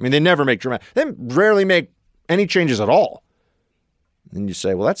 I mean, they never make they rarely make any changes at all. And you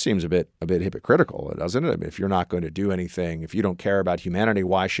say, well, that seems a bit hypocritical, doesn't it? I mean, if you're not going to do anything, if you don't care about humanity,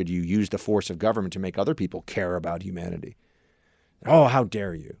 why should you use the force of government to make other people care about humanity? Oh, how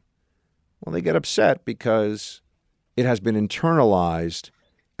dare you? Well, they get upset because it has been internalized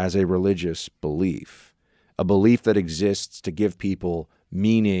as a religious belief, a belief that exists to give people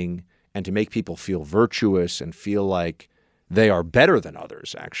meaning and to make people feel virtuous and feel like they are better than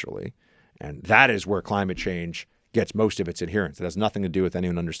others, actually. And that is where climate change gets most of its adherents. It has nothing to do with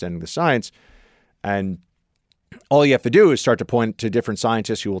anyone understanding the science. And all you have to do is start to point to different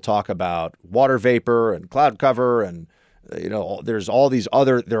scientists who will talk about water vapor and cloud cover. And, there are all these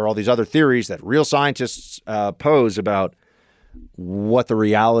other theories that real scientists pose about what the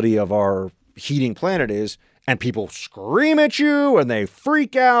reality of our heating planet is. And people scream at you and they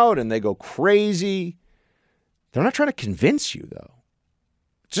freak out and they go crazy. They're not trying to convince you, though.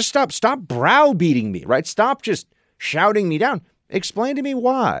 Just stop browbeating me, right? Stop just shouting me down. Explain to me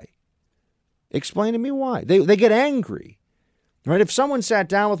why. Explain to me why. They get angry, right? If someone sat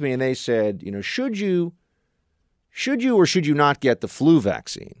down with me and they said, should you or should you not get the flu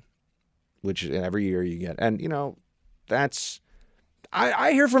vaccine, which every year you get, and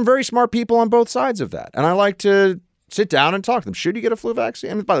I hear from very smart people on both sides of that, and I like to sit down and talk to them. Should you get a flu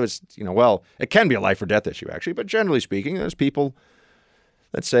vaccine? And by the way, it can be a life or death issue actually, but generally speaking, there's people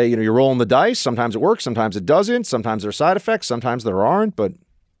that say, you're rolling the dice. Sometimes it works, sometimes it doesn't. Sometimes there are side effects, sometimes there aren't. But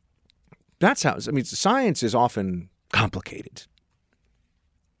that's how, science is often complicated.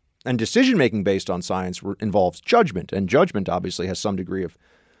 And decision-making based on science involves judgment. And judgment obviously has some degree of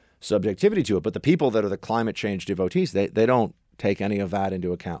subjectivity to it. But the people that are the climate change devotees, they don't take any of that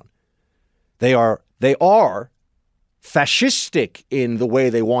into account. They are fascistic in the way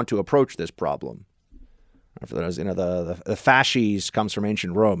they want to approach this problem. For those, the fasces comes from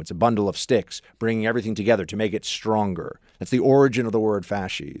ancient Rome. It's a bundle of sticks, bringing everything together to make it stronger. That's the origin of the word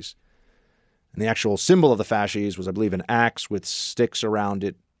fasces. And the actual symbol of the fasces was, I believe, an axe with sticks around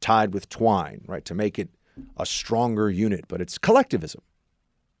it tied with twine, right, to make it a stronger unit. But it's collectivism.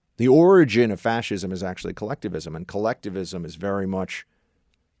 The origin of fascism is actually collectivism, and collectivism is very much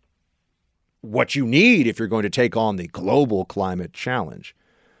what you need if you're going to take on the global climate challenge.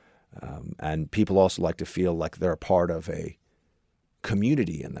 And people also like to feel like they're a part of a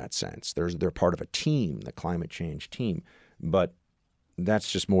community in that sense. They're part of a team, the climate change team. But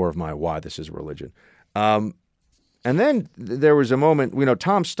that's just more of my why this is religion. And then there was a moment,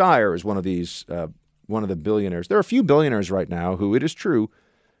 Tom Steyer is one of the billionaires. There are a few billionaires right now who, it is true,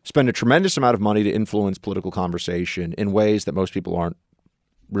 spend a tremendous amount of money to influence political conversation in ways that most people aren't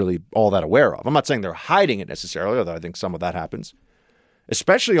really all that aware of. I'm not saying they're hiding it necessarily, although I think some of that happens.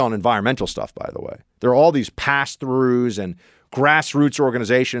 Especially on environmental stuff, by the way. There are all these pass-throughs and grassroots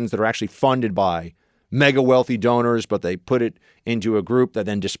organizations that are actually funded by mega wealthy donors, but they put it into a group that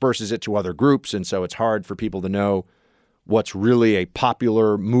then disperses it to other groups. And so it's hard for people to know what's really a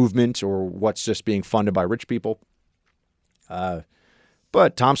popular movement or what's just being funded by rich people.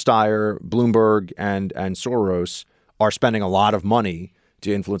 But Tom Steyer, Bloomberg, and Soros are spending a lot of money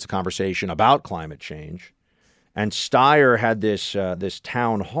to influence a conversation about climate change. And Steyer had this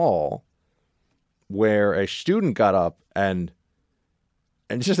town hall where a student got up and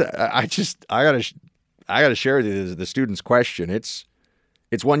just I gotta share with you the student's question. It's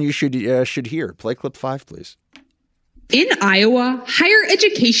one you should hear. Play clip 5, please. In Iowa, higher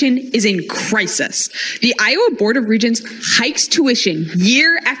education is in crisis. The Iowa Board of Regents hikes tuition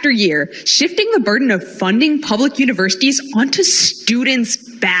year after year, shifting the burden of funding public universities onto students'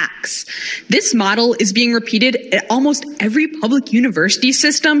 backs. This model is being repeated at almost every public university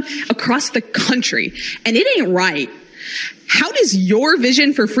system across the country, and it ain't right. How does your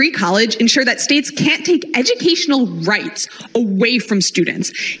vision for free college ensure that states can't take educational rights away from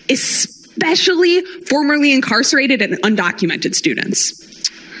students, especially formerly incarcerated and undocumented students?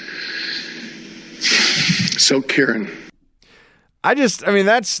 So, Karen. That's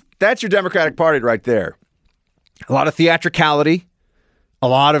your Democratic Party right there. A lot of theatricality, a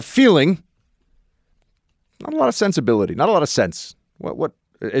lot of feeling, not a lot of sensibility, not a lot of sense. What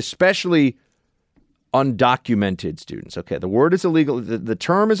especially undocumented students. Okay, the word is illegal. The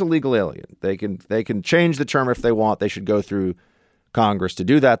term is illegal alien. They can change the term if they want. They should go through Congress to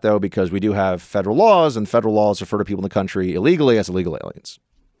do that, though, because we do have federal laws, and federal laws refer to people in the country illegally as illegal aliens.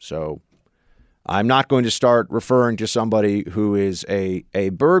 So I'm not going to start referring to somebody who is a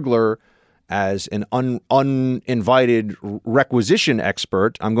burglar as an uninvited requisition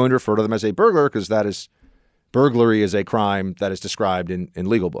expert. I'm going to refer to them as a burglar because burglary is a crime that is described in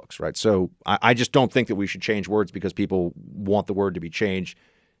legal books, right? So I just don't think that we should change words because people want the word to be changed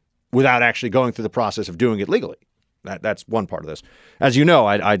without actually going through the process of doing it legally. That's one part of this. As you know,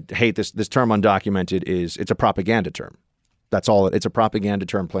 I hate this term undocumented. It's a propaganda term. That's all. It's a propaganda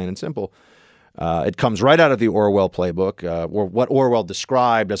term, plain and simple. It comes right out of the Orwell playbook, or what Orwell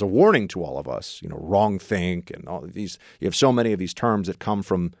described as a warning to all of us. Wrongthink and all of these. You have so many of these terms that come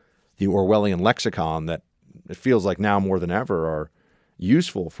from the Orwellian lexicon that it feels like now more than ever are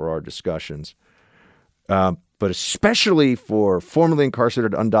useful for our discussions. But especially for formerly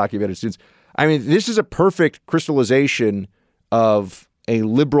incarcerated undocumented students. I mean, this is a perfect crystallization of a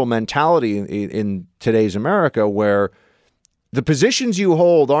liberal mentality in today's America where the positions you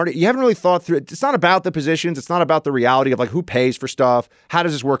hold you haven't really thought through it. It's not about the positions. It's not about the reality of like who pays for stuff. How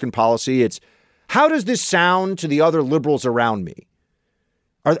does this work in policy? It's how does this sound to the other liberals around me?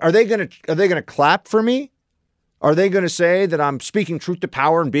 Are they going to clap for me? Are they going to say that I'm speaking truth to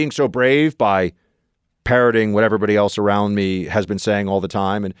power and being so brave by parroting what everybody else around me has been saying all the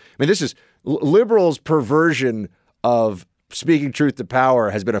time? And I mean, this is liberals' perversion of speaking truth to power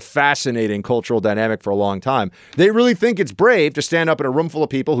has been a fascinating cultural dynamic for a long time. They really think it's brave to stand up in a room full of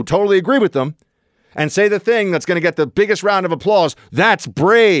people who totally agree with them and say the thing that's going to get the biggest round of applause. That's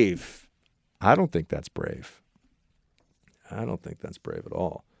brave. I don't think that's brave. I don't think that's brave at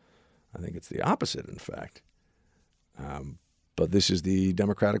all. I think it's the opposite, in fact. But this is the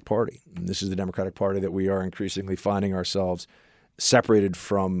Democratic Party. And this is the Democratic Party that we are increasingly finding ourselves separated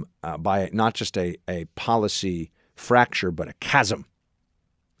from by not just a policy fracture, but a chasm.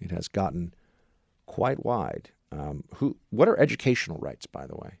 It has gotten quite wide. What are educational rights, by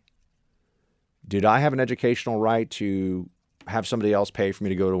the way? Did I have an educational right to have somebody else pay for me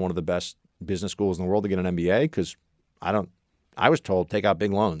to go to one of the best business schools in the world to get an MBA? Because I was told take out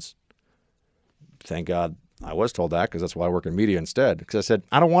big loans. Thank God I was told that because that's why I work in media instead. Because I said,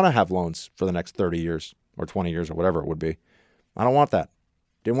 I don't want to have loans for the next 30 years or 20 years or whatever it would be. I don't want that.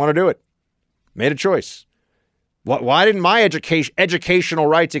 Didn't want to do it. Made a choice. Why didn't my educational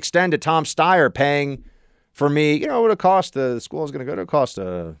rights extend to Tom Steyer paying for me? What it cost the school I was going to go to? It cost,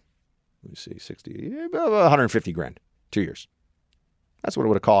 let me see, 150 grand, 2 years. That's what it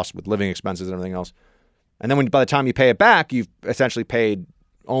would have cost with living expenses and everything else. And then by the time you pay it back, you've essentially paid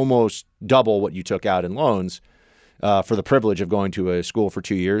almost double what you took out in loans for the privilege of going to a school for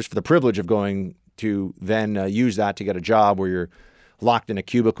 2 years, for the privilege of going to then use that to get a job where you're locked in a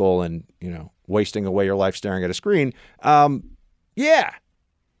cubicle and, wasting away your life staring at a screen. Yeah.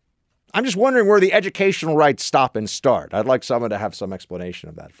 I'm just wondering where the educational rights stop and start. I'd like someone to have some explanation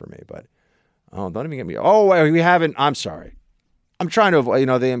of that for me, but don't even get me. Oh, we haven't. I'm sorry. I'm trying to avoid,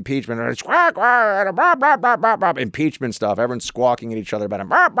 the impeachment, impeachment stuff. Everyone's squawking at each other about it.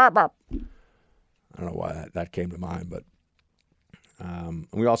 I don't know why that came to mind, but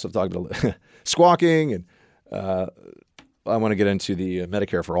we also talked about squawking, and I want to get into the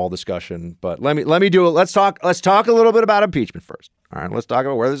Medicare for All discussion. But let me do it. Let's talk a little bit about impeachment first. All right, let's talk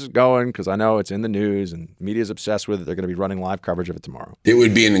about where this is going because I know it's in the news and media's obsessed with it. They're going to be running live coverage of it tomorrow. It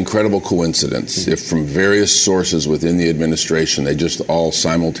would be an incredible coincidence if from various sources within the administration, they just all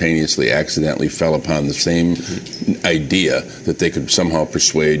simultaneously accidentally fell upon the same idea that they could somehow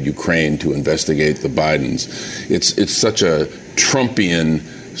persuade Ukraine to investigate the Bidens. It's such a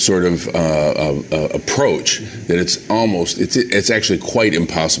Trumpian sort of approach that it's actually quite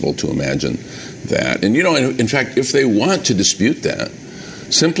impossible to imagine that. And, in fact, if they want to dispute that,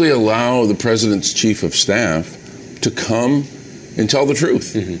 simply allow the president's chief of staff to come and tell the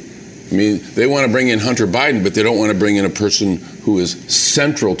truth. I mean, they want to bring in Hunter Biden, but they don't want to bring in a person who is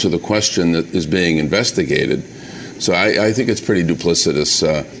central to the question that is being investigated. So I think it's pretty duplicitous,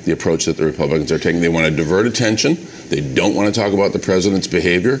 the approach that the Republicans are taking. They want to divert attention. They don't want to talk about the president's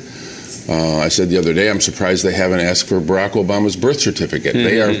behavior. I said the other day, I'm surprised they haven't asked for Barack Obama's birth certificate.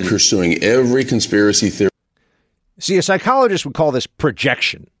 They are pursuing every conspiracy theory. See, a psychologist would call this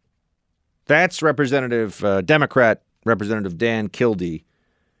projection. That's Democrat Representative Dan Kildee,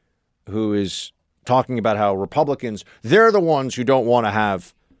 who is talking about how Republicans, they're the ones who don't want to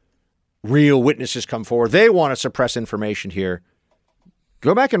have real witnesses come forward. They want to suppress information here.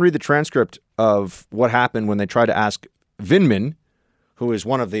 Go back and read the transcript of what happened when they tried to ask Vindman, who is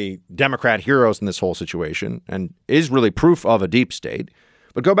one of the Democrat heroes in this whole situation and is really proof of a deep state.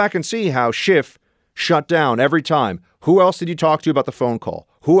 But go back and see how Schiff shut down every time. Who else did you talk to about the phone call?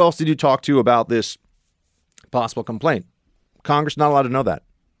 Who else did you talk to about this possible complaint? Congress not allowed to know that.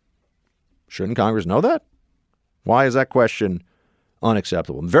 Shouldn't Congress know that? Why is that question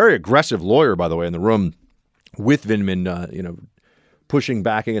unacceptable? Very aggressive lawyer, by the way, in the room with Vindman, pushing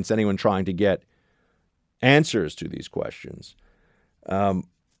back against anyone trying to get answers to these questions.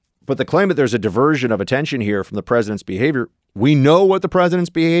 But the claim that there's a diversion of attention here from the president's behavior, we know what the president's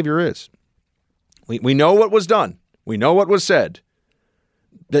behavior is. We know what was done. We know what was said.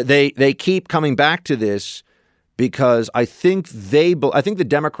 They keep coming back to this because I think the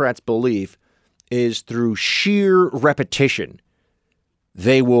Democrats' belief is through sheer repetition.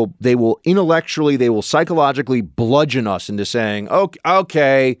 They will intellectually, they will psychologically bludgeon us into saying,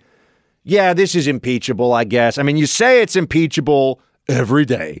 okay, yeah, this is impeachable, I guess. I mean, you say it's impeachable every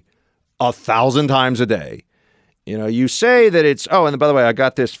day, 1,000 times a day. You say that it's, and by the way, I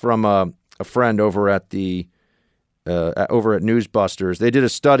got this from a friend over at Newsbusters. They did a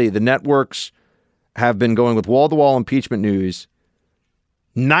study. The networks have been going with wall-to-wall impeachment news.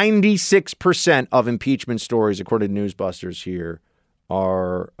 96% of impeachment stories, according to Newsbusters here,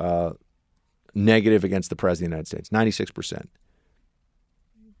 are negative against the president of the United States. 96%.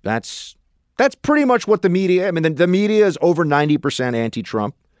 That's pretty much what the media, I mean, the media is over 90%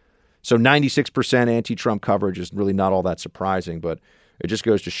 anti-Trump. So 96% anti-Trump coverage is really not all that surprising, but it just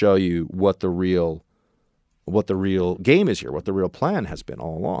goes to show you what the real game is here, what the real plan has been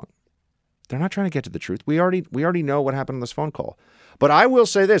all along. They're not trying to get to the truth. We already know what happened on this phone call. But I will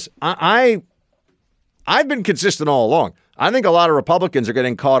say this. I've been consistent all along. I think a lot of Republicans are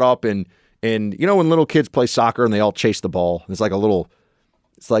getting caught up in when little kids play soccer and they all chase the ball. It's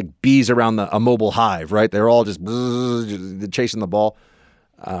like bees around a mobile hive, right? They're all just chasing the ball.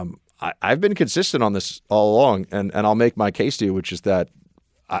 I've been consistent on this all along, and I'll make my case to you, which is that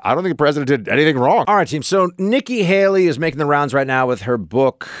I don't think the president did anything wrong. All right, team. So Nikki Haley is making the rounds right now with her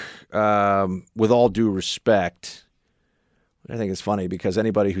book, With All Due Respect. I think it's funny because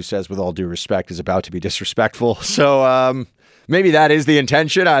anybody who says with all due respect is about to be disrespectful. So maybe that is the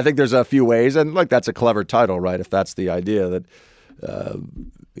intention. I think there's a few ways. And look, that's a clever title, right? If that's the idea that,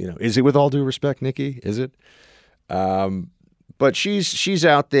 is it with all due respect, Nikki? Is it? But she's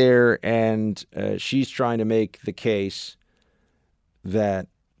out there and she's trying to make the case that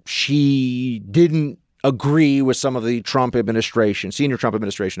she didn't agree with some of the senior Trump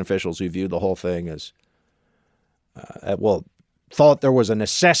administration officials who viewed the whole thing as, thought there was a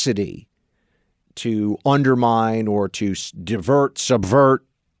necessity to undermine or to divert, subvert,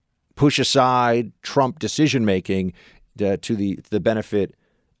 push aside Trump decision-making to the benefit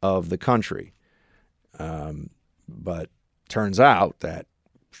of the country. But turns out that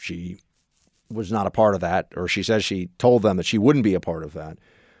she was not a part of that, or she says she told them that she wouldn't be a part of that.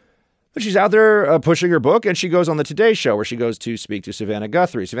 But she's out there pushing her book, and she goes on the Today Show where she goes to speak to Savannah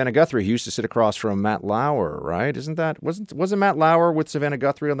Guthrie. Savannah Guthrie used to sit across from Matt Lauer, right? Wasn't Matt Lauer with Savannah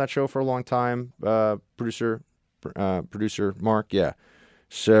Guthrie on that show for a long time? Producer Mark, yeah.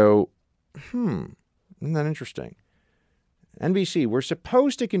 So, isn't that interesting? NBC, we're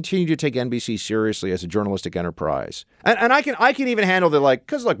supposed to continue to take NBC seriously as a journalistic enterprise. And I can even handle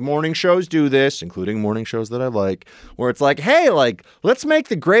because morning shows do this, including morning shows that I like, where it's like, hey, let's make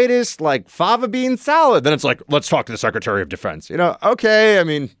the greatest fava bean salad. Then it's like, let's talk to the Secretary of Defense. Okay, I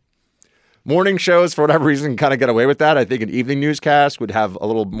mean, morning shows for whatever reason kind of get away with that. I think an evening newscast would have a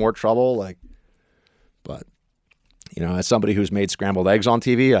little more trouble. But as somebody who's made scrambled eggs on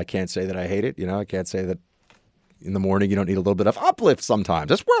TV, I can't say that I hate it. I can't say that in the morning you don't need a little bit of uplift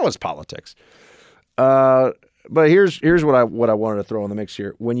sometimes, as well as politics. But here's what I wanted to throw in the mix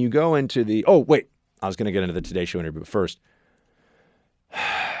here. When you go into the I was going to get into the Today Show interview, but first,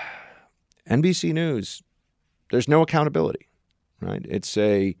 NBC News, there's no accountability, right? It's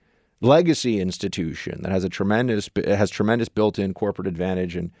a legacy institution that has tremendous built-in corporate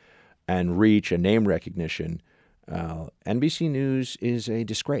advantage and reach and name recognition. NBC News is a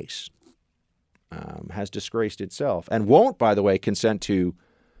disgrace, has disgraced itself, and won't, by the way, consent to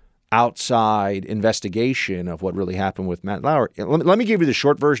outside investigation of what really happened with Matt Lauer. Let me give you the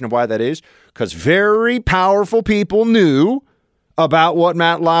short version of why that is, because very powerful people knew about what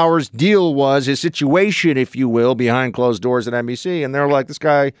Matt Lauer's deal was, his situation, if you will, behind closed doors at NBC, and they're like, this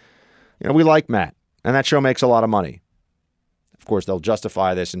guy, we like Matt, and that show makes a lot of money. Of course, they'll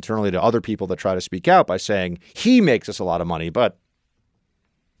justify this internally to other people that try to speak out by saying he makes us a lot of money, but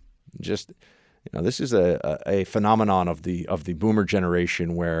just... this is a phenomenon of the boomer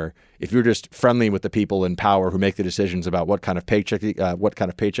generation where if you're just friendly with the people in power who make the decisions about what kind of paycheck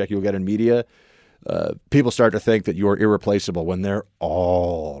you'll get in media, people start to think that you're irreplaceable when they're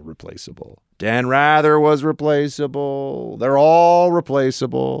all replaceable. Dan Rather was replaceable. They're all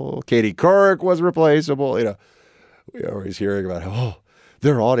replaceable. Katie Couric was replaceable. We're always hearing about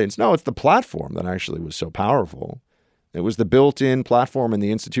their audience. No, it's the platform that actually was so powerful. It was the built-in platform and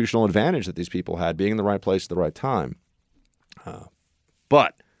the institutional advantage that these people had, being in the right place at the right time.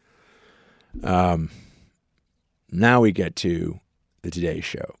 But now we get to the Today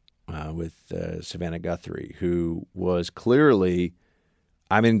Show with Savannah Guthrie, who was clearly,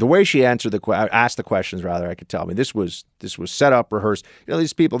 the way she asked the questions, rather, I could tell. This was set up, rehearsed.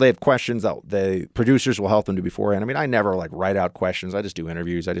 These people, they have questions that the producers will help them do beforehand. I never write out questions. I just do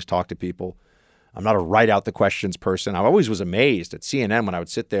interviews. I just talk to people. I'm not a write out the questions person. I always was amazed at CNN when I would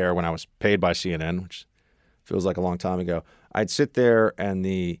sit there when I was paid by CNN, which feels like a long time ago. I'd sit there and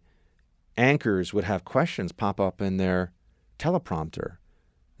the anchors would have questions pop up in their teleprompter.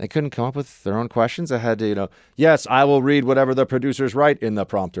 They couldn't come up with their own questions. They had to, yes, I will read whatever the producers write in the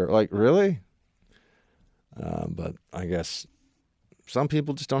prompter. Like, really? But I guess some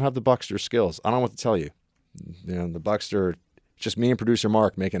people just don't have the Buckster skills. I don't know what to tell you. The Buckster... just me and producer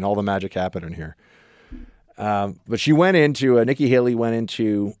Mark making all the magic happen in here. But she went into, Nikki Haley went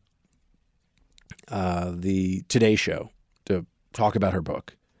into the Today Show to talk about her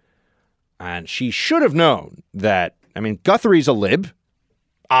book. And she should have known that, Guthrie's a lib,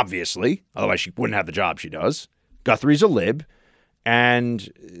 obviously. Otherwise, she wouldn't have the job she does. Guthrie's a lib.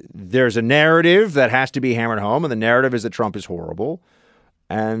 And there's a narrative that has to be hammered home. And the narrative is that Trump is horrible.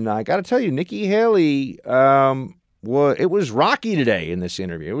 And I got to tell you, Nikki Haley... it was rocky today in this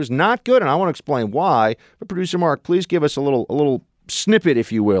interview. It was not good, and I want to explain why. But producer Mark, please give us a little snippet,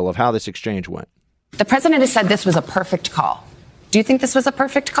 if you will, of how this exchange went. The president has said this was a perfect call. Do you think this was a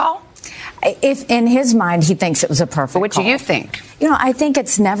perfect call? If in his mind he thinks it was a perfect call. What do you think? I think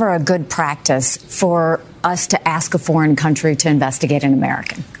it's never a good practice for us to ask a foreign country to investigate an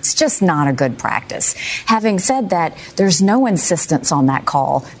American. It's just not a good practice. Having said that, there's no insistence on that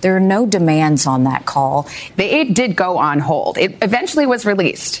call. There are no demands on that call. The aid did go on hold. It eventually was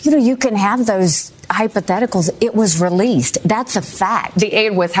released. You can have those hypotheticals. It was released. That's a fact. The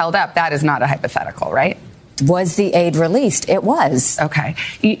aid was held up. That is not a hypothetical, right? Was the aid released? It was. Okay.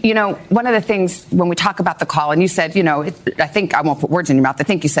 One of the things when we talk about the call, and you said, I think I won't put words in your mouth. I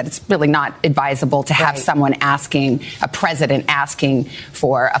think you said it's really not advisable to have someone a president asking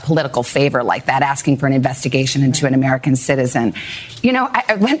for a political favor like that, asking for an investigation into an American citizen.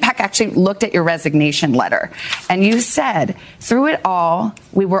 I went back, actually looked at your resignation letter, and you said, through it all,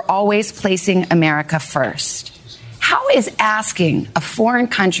 we were always placing America first. How is asking a foreign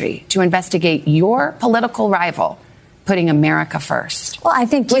country to investigate your political rival putting America first? Well, I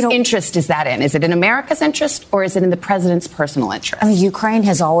think whose interest is that in? Is it in America's interest or is it in the president's personal interest? Ukraine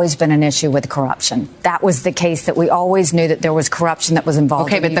has always been an issue with corruption. That was the case that we always knew that there was corruption that was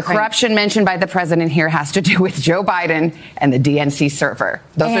involved. Okay, but the corruption mentioned by the president here has to do with Joe Biden and the DNC server.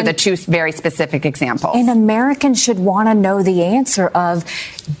 Those are the two very specific examples. And Americans should want to know the answer of,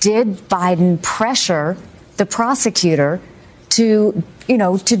 did Biden pressure the prosecutor to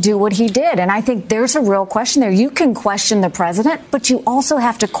do what he did? And I think there's a real question there. You can question the president, but you also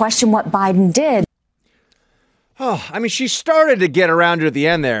have to question what Biden did. She started to get around to the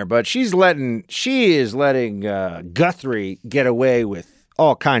end there, but she is letting Guthrie get away with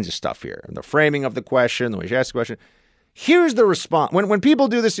all kinds of stuff here. The framing of the question, the way she asked the question. Here's the response. When people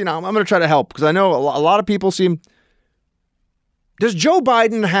do this, I'm going to try to help because I know a lot of people seem. Does Joe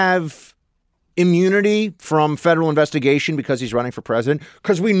Biden have immunity from federal investigation because he's running for president?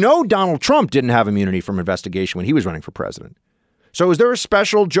 Because we know Donald Trump didn't have immunity from investigation when he was running for president. So is there a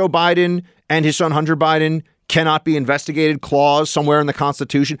special Joe Biden and his son Hunter Biden cannot be investigated clause somewhere in the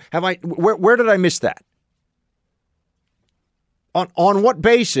Constitution? Where did I miss that? On what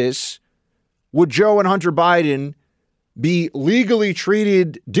basis would Joe and Hunter Biden be legally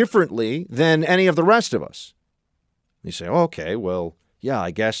treated differently than any of the rest of us? You say, okay, well, yeah,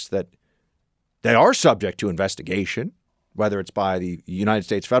 I guess that they are subject to investigation, whether it's by the United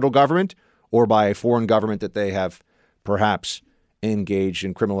States federal government or by a foreign government that they have perhaps engaged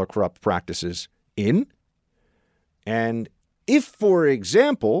in criminal or corrupt practices in. And if, for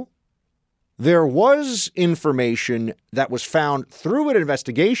example, there was information that was found through an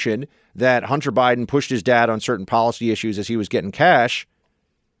investigation that Hunter Biden pushed his dad on certain policy issues as he was getting cash,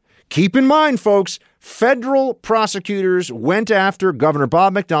 keep in mind, folks, federal prosecutors went after Governor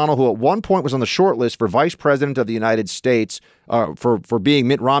Bob McDonnell, who at one point was on the short list for vice president of the United States, for being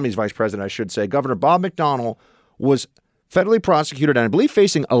Mitt Romney's vice president, I should say. Governor Bob McDonnell was federally prosecuted and I believe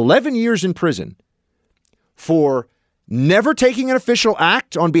facing 11 years in prison for never taking an official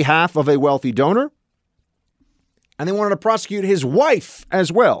act on behalf of a wealthy donor. And they wanted to prosecute his wife as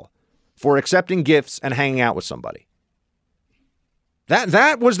well for accepting gifts and hanging out with somebody.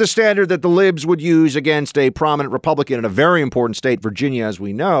 That was the standard that the libs would use against a prominent Republican in a very important state, Virginia, as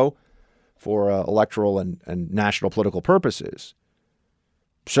we know, for electoral and national political purposes.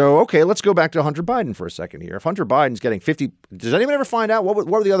 So, okay, let's go back to Hunter Biden for a second here. If Hunter Biden's getting 50, does anyone ever find out what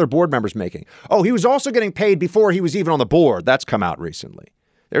were the other board members making? Oh, he was also getting paid before he was even on the board. That's come out recently.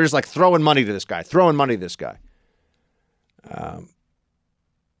 They're just like throwing money to this guy.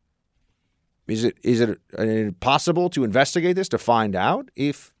 Is it possible to investigate this to find out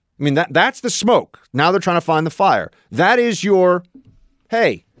if, I mean, that's the smoke. Now they're trying to find the fire. That is your,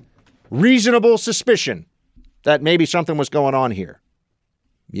 hey, reasonable suspicion that maybe something was going on here.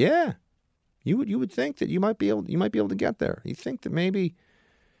 Yeah, you would think that you might be able to get there. You think that maybe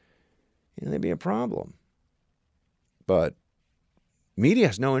there'd be a problem, but media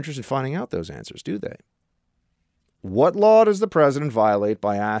has no interest in finding out those answers, do they? What law does the president violate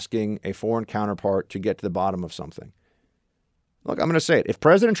by asking a foreign counterpart to get to the bottom of something? Look, I'm going to say it. If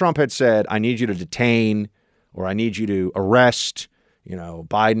President Trump had said, "I need you to detain," or "I need you to arrest,"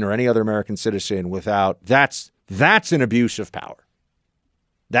 Biden or any other American citizen without, that's an abuse of power.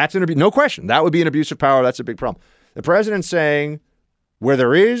 That's an abuse, no question. That would be an abuse of power. That's a big problem. The president's saying where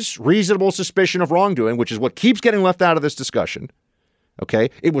there is reasonable suspicion of wrongdoing, which is what keeps getting left out of this discussion. Okay,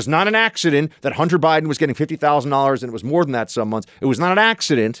 it was not an accident that Hunter Biden was getting $50,000 and it was more than that some months. It was not an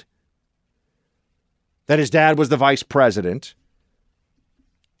accident that his dad was the vice president.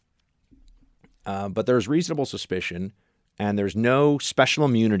 But there's reasonable suspicion and there's no special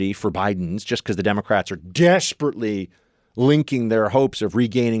immunity for Biden's just because the Democrats are desperately linking their hopes of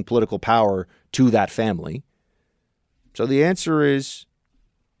regaining political power to that family. So the answer is,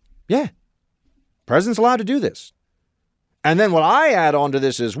 yeah, president's allowed to do this. And then what I add on to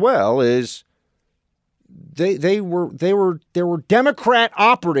this as well is there were Democrat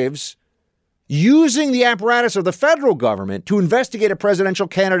operatives using the apparatus of the federal government to investigate a presidential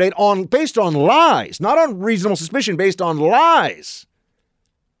candidate based on lies, not on reasonable suspicion, based on lies.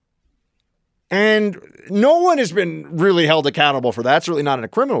 And no one has been really held accountable for that, certainly not in a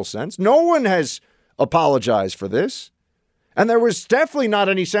criminal sense. No one has apologized for this. And there was definitely not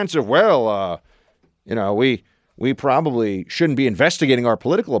any sense of, we probably shouldn't be investigating our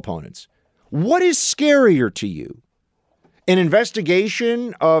political opponents. What is scarier to you? An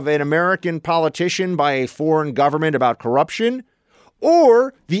investigation of an American politician by a foreign government about corruption,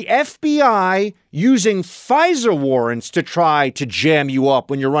 or the FBI using FISA warrants to try to jam you up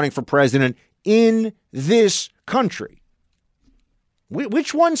when you're running for president in this country?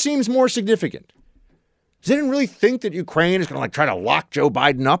 Which one seems more significant? Does anyone really think that Ukraine is going to try to lock Joe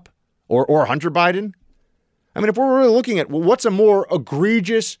Biden up or Hunter Biden? I mean, if we're really looking at what's a more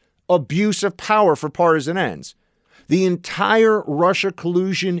egregious abuse of power for partisan ends, the entire Russia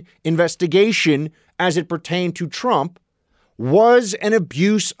collusion investigation as it pertained to Trump was an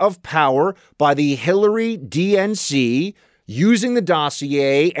abuse of power by the Hillary DNC using the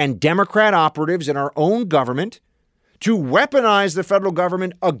dossier and Democrat operatives in our own government to weaponize the federal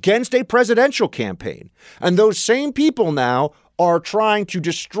government against a presidential campaign. And those same people now are trying to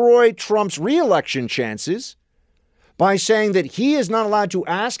destroy Trump's reelection chances by saying that he is not allowed to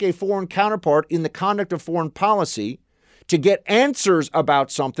ask a foreign counterpart in the conduct of foreign policy to get answers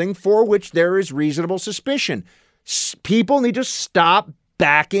about something for which there is reasonable suspicion. People need to stop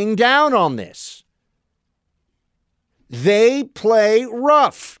backing down on this. They play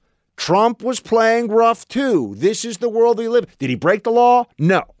rough. Trump was playing rough too. This is the world we live in. Did he break the law?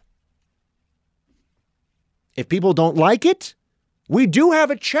 No. If people don't like it, We do have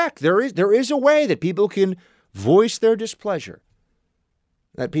a check. There is a way that people can voice their displeasure,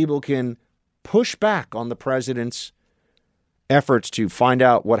 that people can push back on the president's efforts to find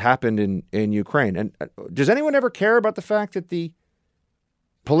out what happened in Ukraine. And does anyone ever care about the fact that the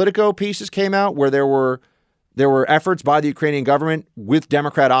Politico pieces came out where there were efforts by the Ukrainian government with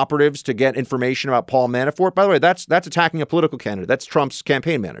Democrat operatives to get information about Paul Manafort? By the way, that's attacking a political candidate. That's Trump's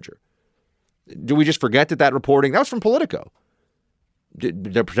campaign manager. Do we just forget that reporting? That was from Politico. Did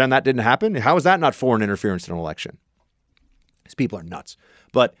they pretend that didn't happen? How is that not foreign interference in an election? These people are nuts.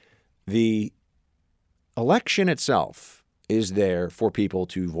 But the election itself is there for people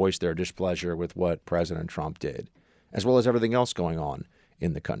to voice their displeasure with what President Trump did, as well as everything else going on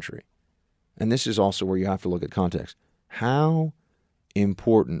in the country. And this is also where you have to look at context. How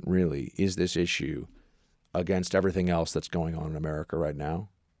important really is this issue against everything else that's going on in America right now?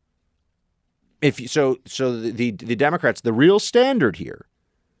 So the Democrats, the real standard here,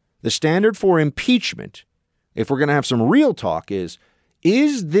 the standard for impeachment, if we're going to have some real talk, is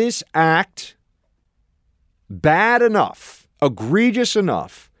this act bad enough, egregious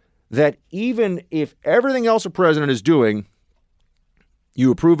enough, that even if everything else a president is doing you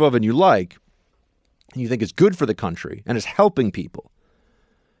approve of and you like, and you think it's good for the country and is helping people,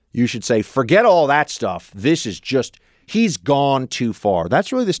 you should say, forget all that stuff. This is just, he's gone too far.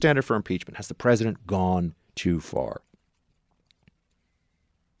 That's really the standard for impeachment. Has the president gone too far?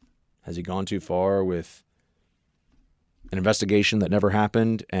 Has he gone too far with an investigation that never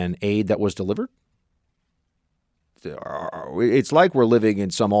happened and aid that was delivered? It's like we're living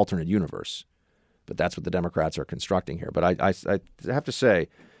in some alternate universe, but that's what the Democrats are constructing here. But I have to say,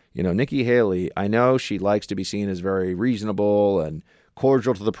 Nikki Haley, I know she likes to be seen as very reasonable and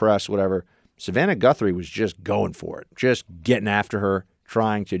cordial to the press, whatever. Savannah Guthrie was just going for it, just getting after her,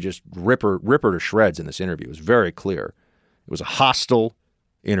 trying to just rip her to shreds in this interview. It was very clear. It was a hostile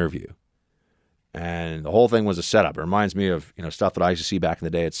interview. And the whole thing was a setup. It reminds me of stuff that I used to see back in the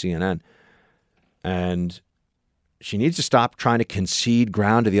day at CNN. And she needs to stop trying to concede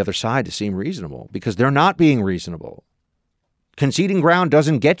ground to the other side to seem reasonable, because they're not being reasonable. Conceding ground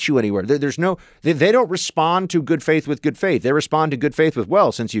doesn't get you anywhere. They don't respond to good faith with good faith. They respond to good faith with,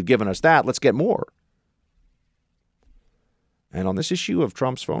 well, since you've given us that, let's get more. And on this issue of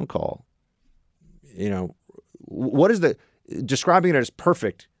Trump's phone call, what is describing it as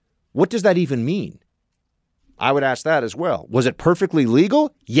perfect? What does that even mean? I would ask that as well. Was it perfectly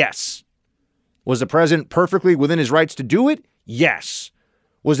legal? Yes. Was the president perfectly within his rights to do it? Yes.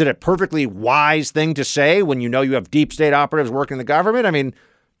 Was it a perfectly wise thing to say when you have deep state operatives working in the government? I mean,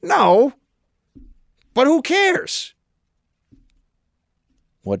 no. But who cares?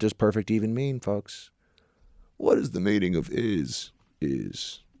 What does perfect even mean, folks? What is the meaning of is?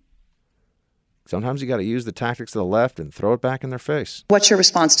 Sometimes you got to use the tactics of the left and throw it back in their face. What's your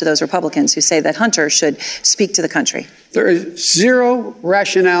response to those Republicans who say that Hunter should speak to the country? There is zero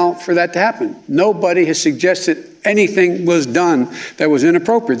rationale for that to happen. Nobody has suggested anything was done that was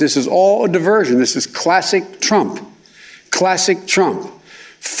inappropriate. This is all a diversion. This is classic Trump. Classic Trump.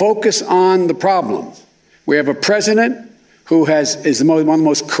 Focus on the problem. We have a president who is one of the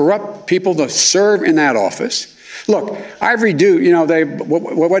most corrupt people to serve in that office. Look, what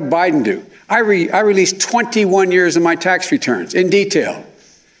Biden do? I released 21 years of my tax returns in detail.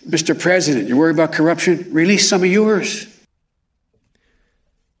 Mr. President, you worry about corruption? Release some of yours.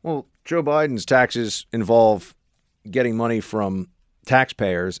 Well, Joe Biden's taxes involve getting money from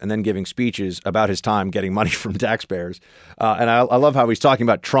taxpayers and then giving speeches about his time getting money from taxpayers. And I love how he's talking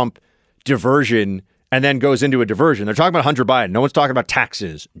about Trump diversion and then goes into a diversion. They're talking about Hunter Biden. No one's talking about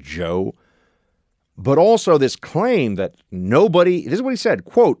taxes, Joe. But also this claim that this is what he said,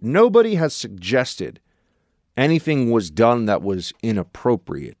 quote, nobody has suggested anything was done that was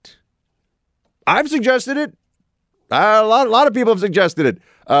inappropriate. I've suggested it. A lot of people have suggested it.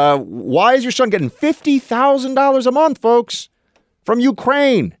 Why is your son getting $50,000 a month, folks, from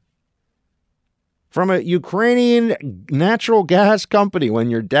Ukraine? From a Ukrainian natural gas company,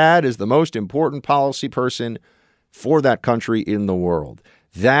 when your dad is the most important policy person for that country in the world.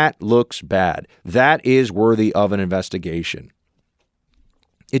 That looks bad. That is worthy of an investigation.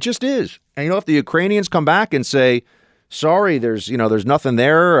 It just is. And if the Ukrainians come back and say, sorry, there's nothing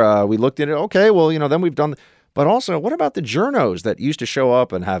there. We looked at it. Okay, well, then we've done. But also, what about the journos that used to show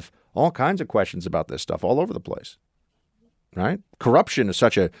up and have all kinds of questions about this stuff all over the place? Right? Corruption is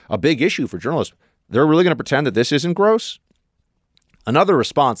such a big issue for journalists. They're really going to pretend that this isn't gross? Another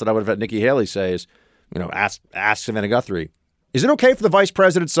response that I would have had Nikki Haley say is, ask Savannah Guthrie, is it okay for the vice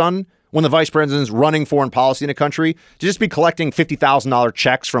president's son, when the vice president's running foreign policy in a country, to just be collecting $50,000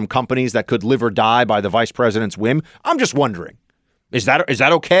 checks from companies that could live or die by the vice president's whim? I'm just wondering. Is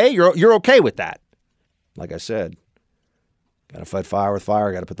that okay? You're okay with that? Like I said, got to fight fire with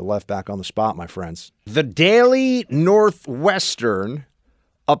fire. Got to put the left back on the spot, my friends. The Daily Northwestern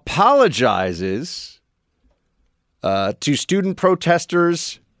apologizes to student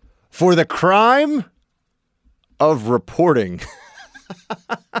protesters for the crime of reporting.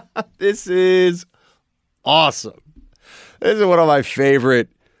 This is awesome. This is one of my favorite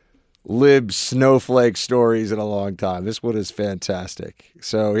lib snowflake stories in a long time. This one is fantastic.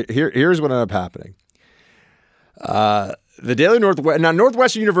 So here's what ended up happening. The Daily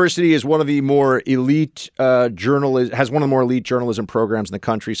Northwestern University is one of the more elite has one of the more elite journalism programs in the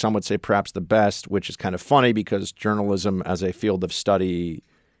country. Some would say perhaps the best, which is kind of funny because journalism as a field of study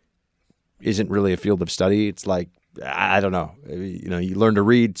isn't really a field of study. It's like, I don't know. You learn to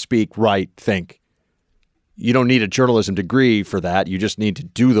read, speak, write, think. You don't need a journalism degree for that. You just need to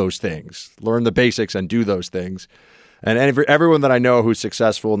do those things, learn the basics and do those things. And everyone that I know who's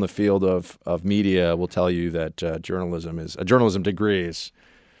successful in the field of media will tell you that journalism degree is,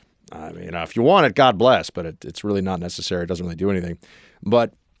 if you want it, God bless, but it's really not necessary. It doesn't really do anything.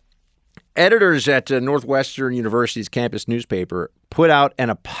 But editors at Northwestern University's campus newspaper put out an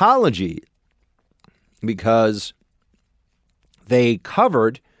apology because they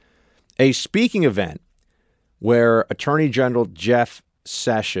covered a speaking event where Attorney General Jeff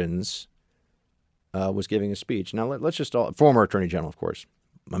Sessions was giving a speech. Now, let's just former Attorney General, of course,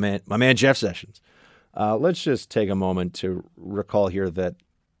 my man Jeff Sessions. Let's just take a moment to recall here that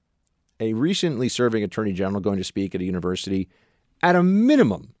a recently serving Attorney General going to speak at a university, at a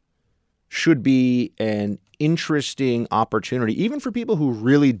minimum, should be an interesting opportunity, even for people who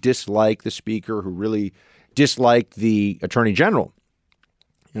really dislike the speaker, who really dislike the Attorney General.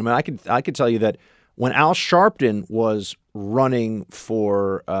 I could tell you that when Al Sharpton was running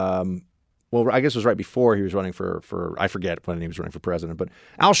for, I guess it was right before he was running for I forget when he was running for president, but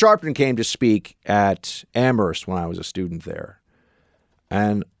Al Sharpton came to speak at Amherst when I was a student there.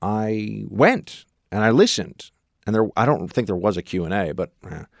 And I went and I listened. And I don't think there was a Q&A, but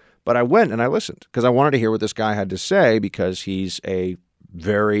I went and I listened because I wanted to hear what this guy had to say because he's a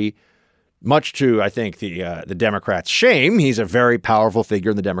very, much to, I think, the Democrats' shame, he's a very powerful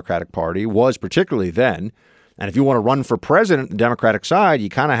figure in the Democratic Party, was particularly then. And if you want to run for president, the Democratic side, you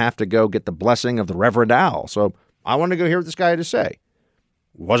kind of have to go get the blessing of the Reverend Al. So I wanted to go hear what this guy had to say.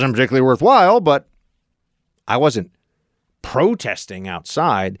 Wasn't particularly worthwhile, but I wasn't protesting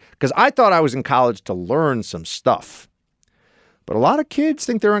outside because I thought I was in college to learn some stuff. But a lot of kids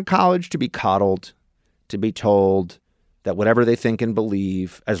think they're in college to be coddled, to be told that whatever they think and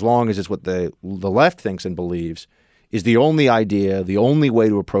believe, as long as it's what the left thinks and believes, is the only idea, the only way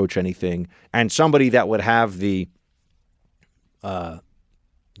to approach anything. And somebody that would have the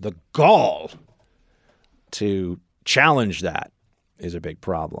gall to challenge that is a big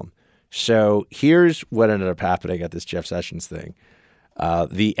problem. So here's what ended up happening at this Jeff Sessions thing.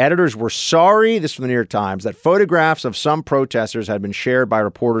 The editors were sorry, this is from the New York Times, that photographs of some protesters had been shared by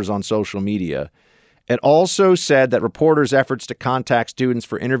reporters on social media. It also said that reporters' efforts to contact students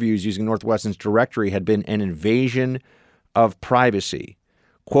for interviews using Northwestern's directory had been an invasion of privacy.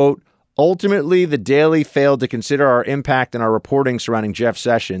 Quote, ultimately, the Daily failed to consider our impact in our reporting surrounding Jeff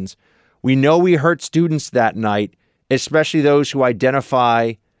Sessions. We know we hurt students that night, especially those who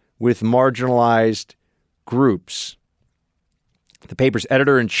identify with marginalized groups. The paper's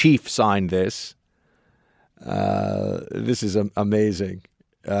editor-in-chief signed this. This is amazing.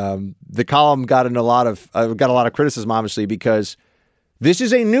 The column got a lot of criticism, obviously, because this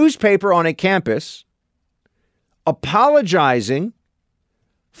is a newspaper on a campus apologizing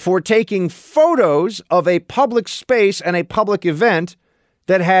for taking photos of a public space and a public event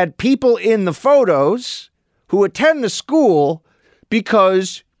that had people in the photos who attend the school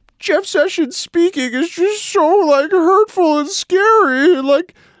because Jeff Sessions speaking is just so hurtful and scary.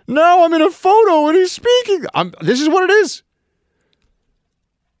 And now I'm in a photo and he's speaking. This is what it is.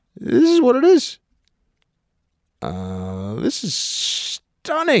 This is what it is. This is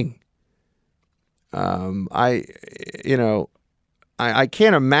stunning. I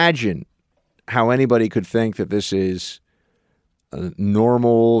can't imagine how anybody could think that this is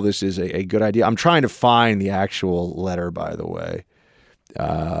normal. This is a good idea. I'm trying to find the actual letter, by the way.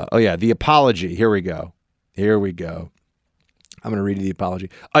 The apology. Here we go. I'm going to read you the apology.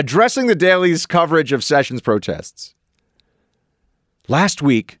 Addressing the Daily's coverage of Sessions protests. Last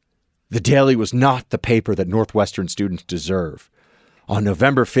week, the Daily was not the paper that Northwestern students deserve. On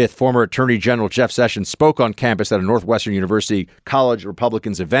November 5th, former Attorney General Jeff Sessions spoke on campus at a Northwestern University College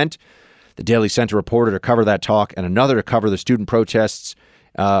Republicans event. The Daily sent a reporter to cover that talk and another to cover the student protests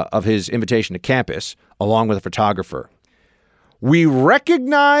of his invitation to campus, along with a photographer. We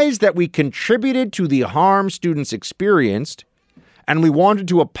recognize that we contributed to the harm students experienced, and we wanted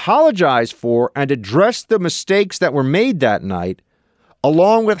to apologize for and address the mistakes that were made that night,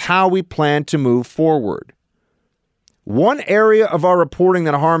 along with how we plan to move forward. One area of our reporting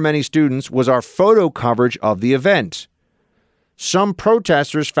that harmed many students was our photo coverage of the event. Some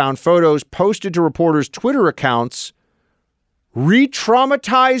protesters found photos posted to reporters' Twitter accounts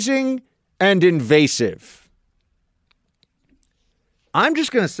re-traumatizing and invasive. I'm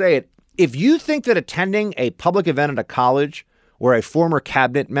just going to say it. If you think that attending a public event at a college where a former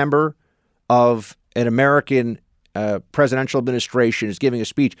cabinet member of an American presidential administration is giving a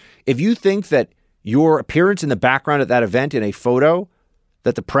speech, if you think that your appearance in the background at that event in a photo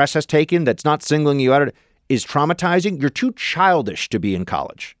that the press has taken that's not singling you out is traumatizing, you're too childish to be in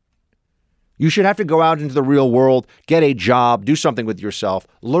college. You should have to go out into the real world, get a job, do something with yourself,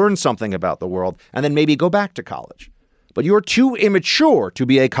 learn something about the world, and then maybe go back to college. But you're too immature to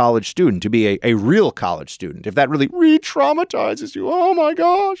be a college student, to be a real college student. If that really re-traumatizes you, oh my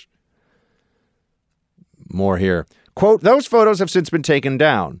gosh. More here. Quote, those photos have since been taken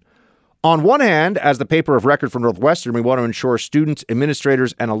down. On one hand, as the paper of record for Northwestern, we want to ensure students,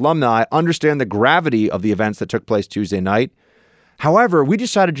 administrators, and alumni understand the gravity of the events that took place Tuesday night. However, we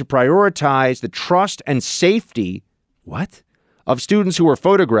decided to prioritize the trust and safety, of students who were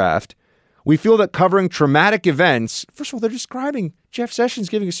photographed. We feel that covering traumatic events, first of all, they're describing Jeff Sessions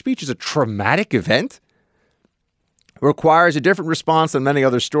giving a speech as a traumatic event, requires a different response than many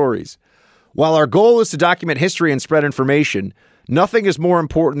other stories. While our goal is to document history and spread information, nothing is more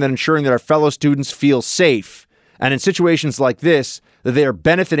important than ensuring that our fellow students feel safe, and in situations like this, that they are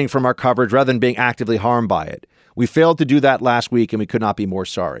benefiting from our coverage rather than being actively harmed by it. We failed to do that last week, and we could not be more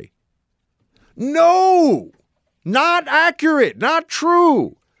sorry. No! Not accurate, not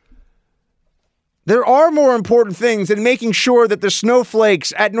true. There are more important things than making sure that the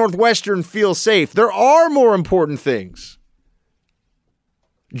snowflakes at Northwestern feel safe. There are more important things.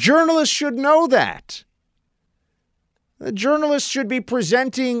 Journalists should know that. The journalists should be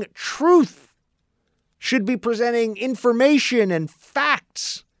presenting truth, should be presenting information and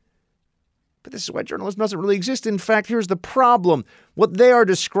facts. But this is why journalism doesn't really exist. In fact, here's the problem. What they are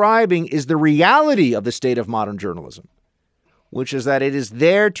describing is the reality of the state of modern journalism, which is that it is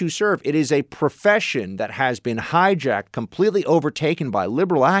there to serve. It is a profession that has been hijacked, completely overtaken by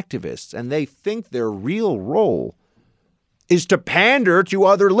liberal activists, and they think their real role is to pander to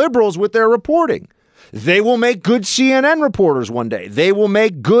other liberals with their reporting. They will make good CNN reporters one day. They will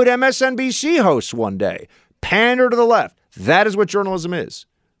make good MSNBC hosts one day. Pander to the left. That is what journalism is.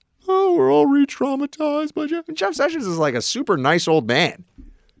 Oh, we're all re-traumatized by Jeff. And Jeff Sessions is like a super nice old man.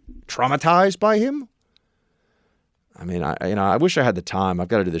 Traumatized by him? I mean, I wish I had the time. I've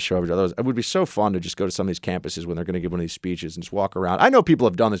got to do this show every day. It would be so fun to just go to some of these campuses when they're going to give one of these speeches and just walk around. I know people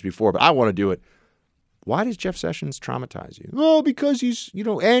have done this before, but I want to do it. Why does Jeff Sessions traumatize you? Oh, because he's,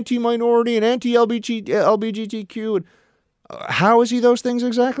 anti-minority and anti-LGBTQ. And how is he those things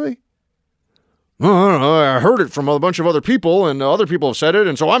exactly? I don't know. I heard it from a bunch of other people, and other people have said it,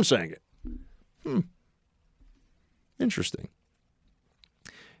 and so I'm saying it. Interesting.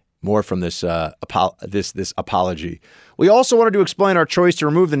 More from this apology. We also wanted to explain our choice to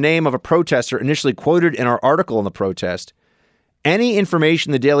remove the name of a protester initially quoted in our article on the protest. Any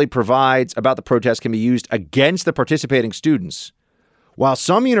information the Daily provides about the protest can be used against the participating students. While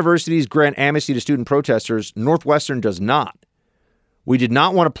some universities grant amnesty to student protesters, Northwestern does not. We did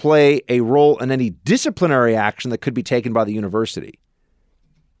not want to play a role in any disciplinary action that could be taken by the university.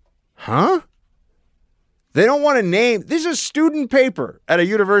 Huh? They don't want to name, this is a student paper at a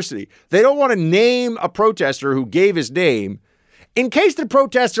university. They don't want to name a protester who gave his name in case the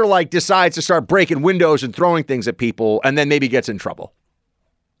protester decides to start breaking windows and throwing things at people and then maybe gets in trouble.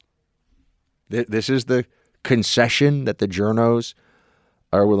 This is the concession that the journos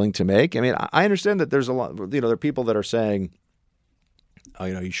are willing to make. I mean, I understand that there's a lot, there are people that are saying,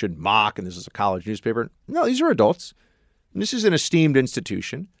 you shouldn't mock, and this is a college newspaper. No, these are adults. And this is an esteemed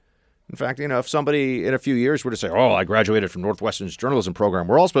institution. In fact, if somebody in a few years were to say, oh, I graduated from Northwestern's journalism program,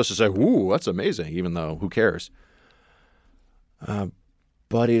 we're all supposed to say, ooh, that's amazing, even though who cares?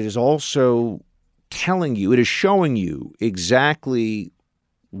 But it is also telling you, it is showing you exactly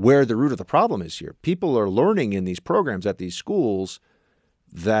where the root of the problem is here. People are learning in these programs at these schools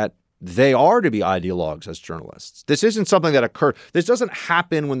that they are to be ideologues as journalists. This isn't something that occurs. This doesn't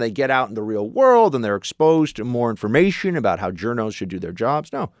happen when they get out in the real world and they're exposed to more information about how journos should do their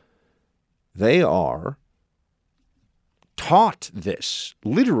jobs. No, they are taught this,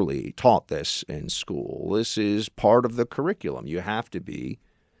 literally taught this in school. This is part of the curriculum. You have to be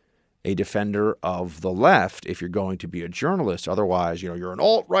a defender of the left if you're going to be a journalist. Otherwise, you're an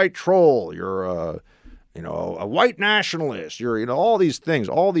alt-right troll. You're a white nationalist. You're, all these things,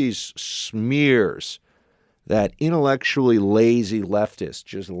 all these smears that intellectually lazy leftists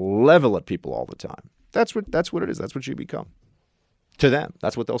just level at people all the time. That's what it is. That's what you become. To them,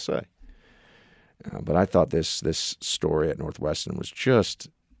 that's what they'll say. But I thought this story at Northwestern was just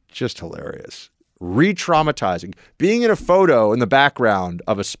hilarious. Re-traumatizing. Being in a photo in the background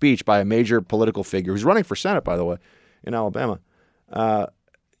of a speech by a major political figure who's running for Senate, by the way, in Alabama,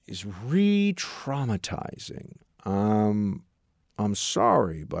 is re-traumatizing. I'm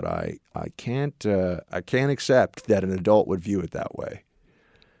sorry, but I can't accept that an adult would view it that way,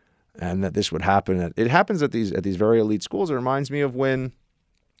 and that this would happen. It happens at these very elite schools. It reminds me of when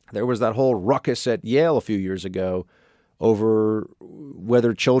there was that whole ruckus at Yale a few years ago over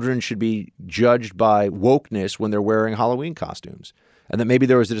whether children should be judged by wokeness when they're wearing Halloween costumes. And that maybe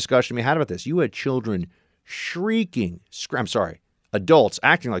there was a discussion we had about this. You had children adults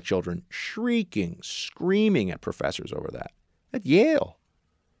acting like children, shrieking, screaming at professors over that. At Yale.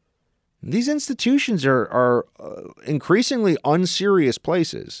 These institutions are increasingly unserious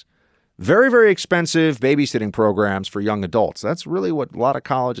places. Very, very expensive babysitting programs for young adults. That's really what a lot of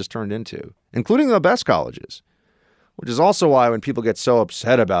colleges turned into, including the best colleges. Which is also why when people get so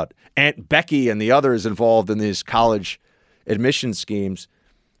upset about Aunt Becky and the others involved in these college admission schemes,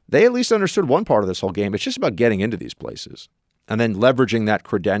 they at least understood one part of this whole game. It's just about getting into these places and then leveraging that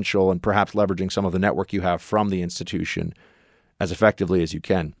credential and perhaps leveraging some of the network you have from the institution as effectively as you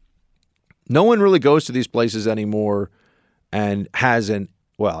can. No one really goes to these places anymore and I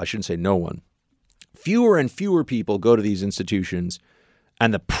shouldn't say no one. Fewer and fewer people go to these institutions,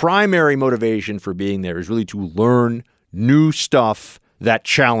 and the primary motivation for being there is really to learn new stuff that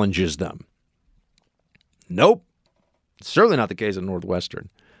challenges them. Nope. Certainly not the case at Northwestern.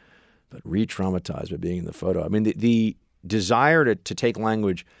 But re-traumatized by being in the photo. I mean, the desire to take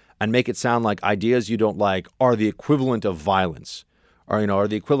language and make it sound like ideas you don't like are the equivalent of violence. Or, are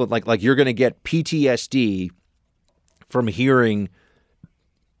the equivalent, like you're going to get PTSD from hearing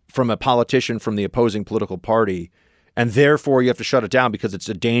from a politician from the opposing political party, and therefore you have to shut it down because it's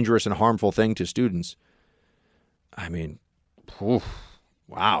a dangerous and harmful thing to students. I mean,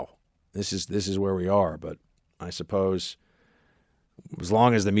 wow. This is where we are. But I suppose as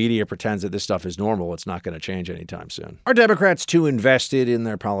long as the media pretends that this stuff is normal, it's not going to change anytime soon. Are Democrats too invested in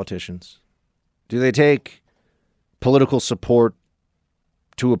their politicians? Do they take political support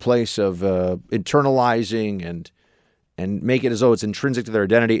to a place of internalizing and make it as though it's intrinsic to their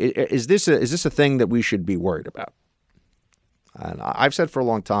identity? Is this a thing that we should be worried about? And I've said for a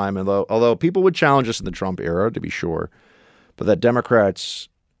long time, although people would challenge us in the Trump era, to be sure, but that Democrats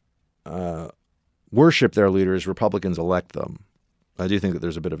worship their leaders, Republicans elect them. I do think that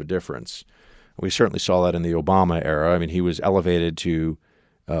there's a bit of a difference. We certainly saw that in the Obama era. I mean, he was elevated to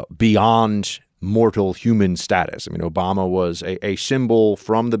beyond mortal human status. I mean, Obama was a symbol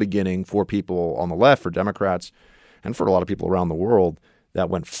from the beginning for people on the left, for Democrats, and for a lot of people around the world that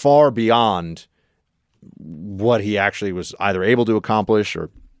went far beyond what he actually was either able to accomplish or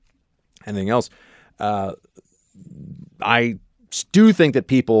anything else. I do think that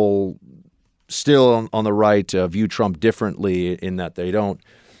people still on the right view Trump differently in that they don't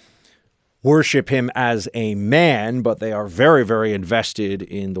worship him as a man, but they are very, very invested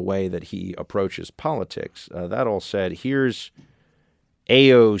in the way that he approaches politics. That all said, here's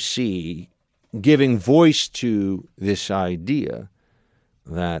AOC giving voice to this idea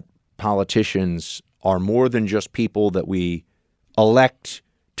that politicians are more than just people that we elect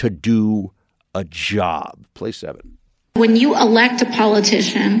to do a job. Play 7. When you elect a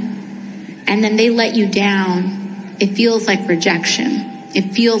politician and then they let you down, it feels like rejection.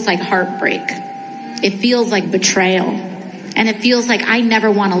 It feels like heartbreak. It feels like betrayal. And it feels like I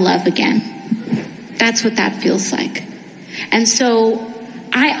never want to love again. That's what that feels like. And so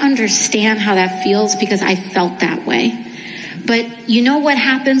I understand how that feels because I felt that way. But you know what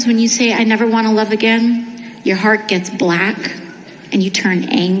happens when you say, I never want to love again? Your heart gets black and you turn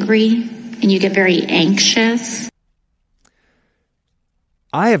angry and you get very anxious.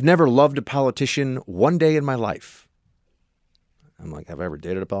 I have never loved a politician one day in my life. I'm like, have I ever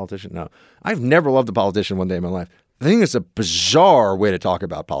dated a politician? No. I've never loved a politician one day in my life. I think it's a bizarre way to talk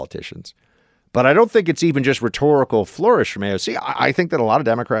about politicians. But I don't think it's even just rhetorical flourish from AOC. I think that a lot of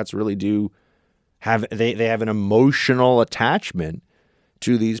Democrats really do have they have an emotional attachment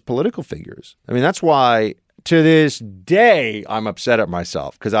to these political figures. I mean, that's why to this day I'm upset at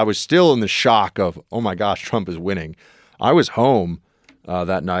myself because I was still in the shock of, oh my gosh, Trump is winning. I was home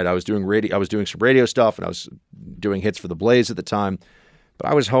that night. I was doing some radio stuff and I was doing hits for the Blaze at the time. But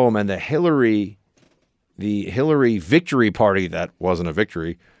I was home, and the Hillary victory party that wasn't a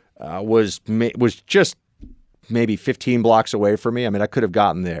victory was just maybe 15 blocks away from me. I mean, I could have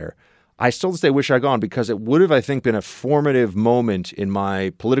gotten there. I still to this day wish I'd gone because it would have, I think, been a formative moment in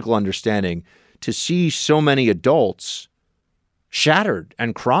my political understanding to see so many adults shattered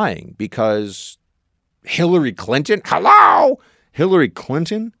and crying because Hillary Clinton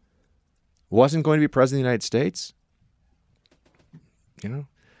wasn't going to be president of the United States. You know,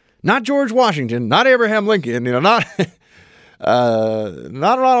 not George Washington, not Abraham Lincoln, not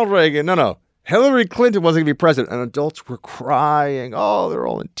Ronald Reagan. No. Hillary Clinton wasn't going to be president, and adults were crying. Oh, they're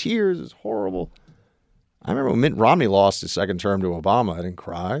all in tears. It's horrible. I remember when Mitt Romney lost his second term to Obama. I didn't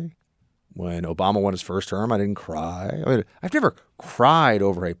cry. When Obama won his first term, I didn't cry. I mean, I've never cried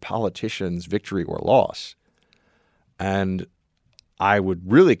over a politician's victory or loss. And I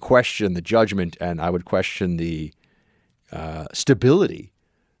would really question the judgment, and I would question the stability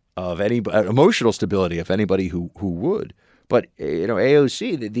of any emotional stability of anybody who would. But,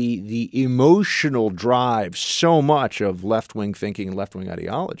 AOC, the emotional drive so much of left-wing thinking and left-wing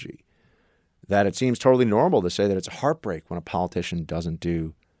ideology that it seems totally normal to say that it's a heartbreak when a politician doesn't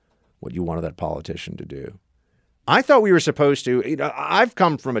do what you wanted that politician to do. I thought we were supposed to, I've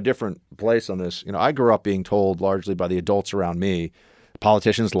come from a different place on this. I grew up being told largely by the adults around me,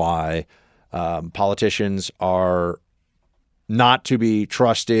 politicians lie, politicians are not to be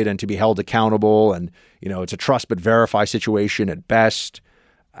trusted and to be held accountable. And, it's a trust but verify situation at best.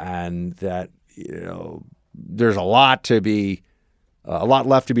 And that, there's a lot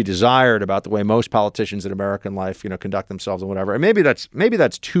left to be desired about the way most politicians in American life, conduct themselves and whatever. And maybe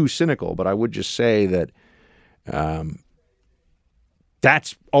that's too cynical, but I would just say that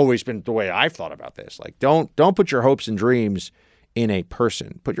that's always been the way I've thought about this. Like, don't put your hopes and dreams in a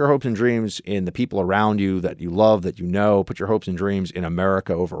person. Put your hopes and dreams in the people around you that you love, that you know. Put your hopes and dreams in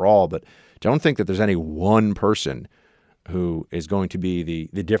America overall. But don't think that there's any one person who is going to be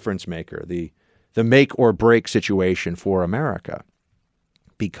the difference maker, the make or break situation for America,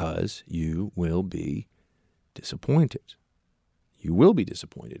 because you will be disappointed. You will be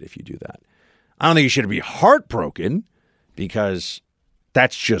disappointed if you do that. I don't think you should be heartbroken because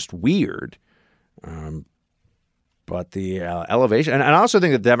that's just weird. But the elevation, and I also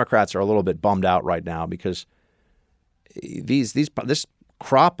think that Democrats are a little bit bummed out right now because this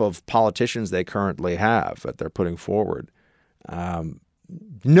crop of politicians they currently have that they're putting forward,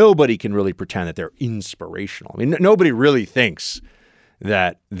 nobody can really pretend that they're inspirational. I mean, nobody really thinks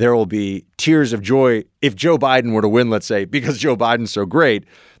that there will be tears of joy if Joe Biden were to win, let's say, because Joe Biden's so great.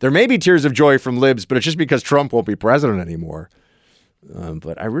 There may be tears of joy from libs, but it's just because Trump won't be president anymore.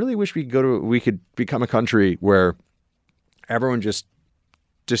 But I really wish we could become a country where everyone just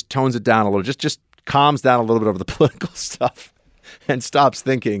tones it down a little, just calms down a little bit over the political stuff and stops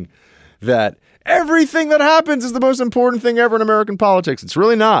thinking that everything that happens is the most important thing ever in American politics. It's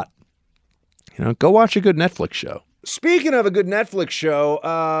really not. Go watch a good Netflix show. Speaking of a good Netflix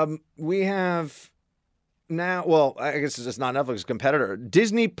show, we have now, well, I guess it's not Netflix's competitor.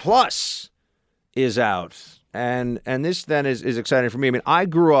 Disney Plus is out. And this then is exciting for me. I mean, I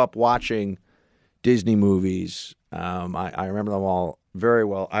grew up watching Disney movies. I remember them all very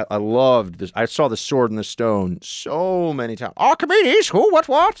well. I loved this. I saw The Sword in the Stone so many times. Archimedes, who,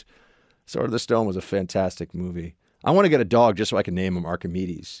 what? Sword in the Stone was a fantastic movie. I want to get a dog just so I can name him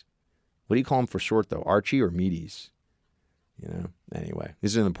Archimedes. What do you call him for short, though? Archie or Medes? Anyway,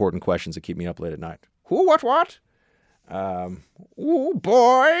 these are the important questions that keep me up late at night. Who, what? Ooh,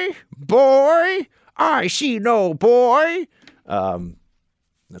 boy, I see no boy.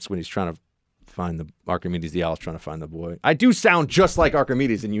 That's when he's trying to find the Archimedes the Owl's trying to find the boy. I do sound just like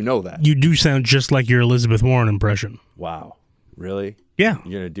Archimedes, and you know that. You do sound just like your Elizabeth Warren impression. Wow, really? Yeah.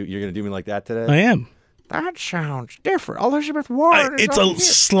 You're gonna do me like that today? I am. That sounds different. Elizabeth Warren. It's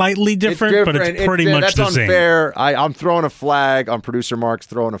slightly different, but it's pretty much the same. That's unfair. I'm throwing a flag on producer Mark's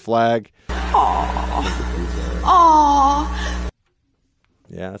throwing a flag. Aww.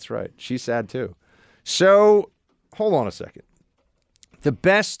 Yeah, that's right. She's sad too. So, hold on a second. I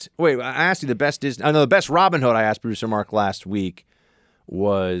asked you the best Disney. The best Robin Hood I asked producer Mark last week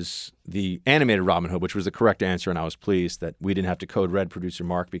was the animated Robin Hood, which was the correct answer, and I was pleased that we didn't have to code red producer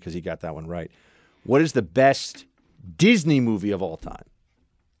Mark because he got that one right. What is the best Disney movie of all time?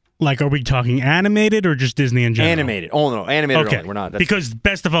 Like, are we talking animated or just Disney in general? Animated. Oh, no, animated okay. only. We're not. Because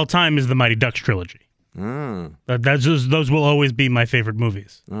best of all time is the Mighty Ducks trilogy. Those will always be my favorite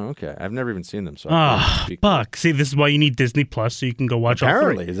movies. Oh, okay. I've never even seen them. So Buck. See, this is why you need Disney Plus, so you can go watch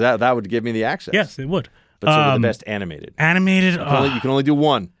Apparently. all three. That would give me the access. Yes, it would. But so the best animated. Animated? You can only do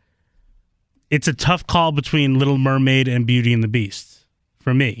one. It's a tough call between Little Mermaid and Beauty and the Beast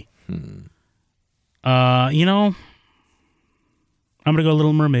for me. I'm going to go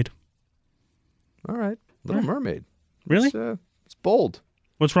Little Mermaid. All right. Little Mermaid. Really? It's bold.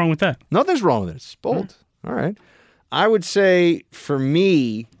 What's wrong with that? Nothing's wrong with it. It's bold. All right. I would say for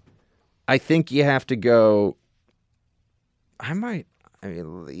me, I think you have to go. I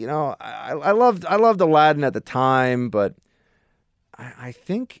loved Aladdin at the time, but I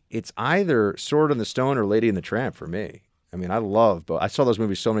think it's either Sword in the Stone or Lady and the Tramp for me. I mean, I love both. I saw those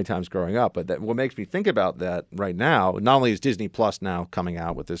movies so many times growing up, but what makes me think about that right now, not only is Disney Plus now coming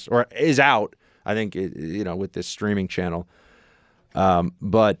out with this, or is out, I think, with this streaming channel,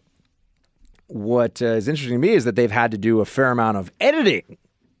 but what is interesting to me is that they've had to do a fair amount of editing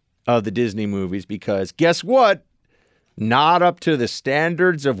of the Disney movies because guess what? Not up to the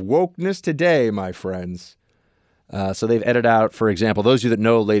standards of wokeness today, my friends. So they've edited out, for example, those of you that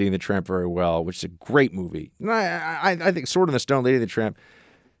know Lady and the Tramp very well, which is a great movie. I think Sword in the Stone, Lady and the Tramp,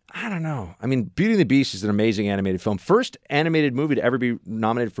 I don't know. I mean, Beauty and the Beast is an amazing animated film. First animated movie to ever be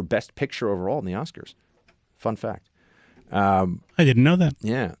nominated for Best Picture overall in the Oscars. Fun fact. I didn't know that.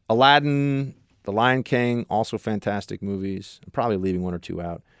 Yeah. Aladdin, The Lion King, also fantastic movies. I'm probably leaving one or two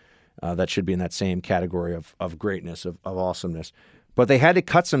out. That should be in that same category of greatness, of awesomeness. But they had to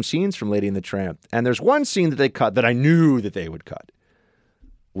cut some scenes from Lady and the Tramp. And there's one scene that they cut that I knew that they would cut,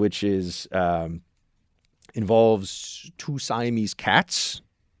 which is involves two Siamese cats.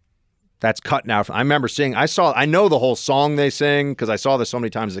 That's cut now. I remember I know the whole song they sing because I saw this so many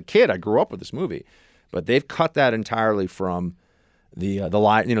times as a kid. I grew up with this movie. But they've cut that entirely from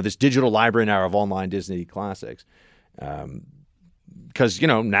this digital library now of online Disney classics. Because,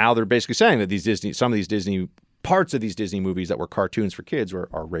 now they're basically saying that some of these Disney parts of these Disney movies that were cartoons for kids are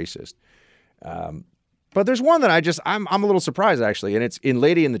racist. But there's one that I'm a little surprised, actually, and it's in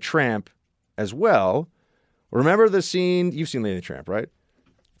Lady and the Tramp as well. Remember the scene? You've seen Lady and the Tramp, right?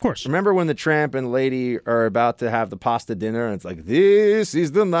 Of course. Remember when the Tramp and Lady are about to have the pasta dinner, and it's like, this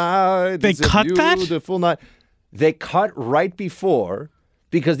is the night. They cut that? Beautiful night. They cut right before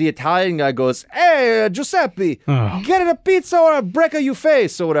because the Italian guy goes, hey, Giuseppe, get a pizza or I'll break your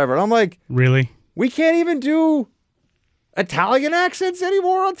face or whatever. And I'm like, really? We can't even do Italian accents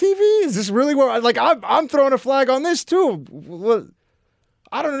anymore on TV? Is this really where I'm throwing a flag on this too?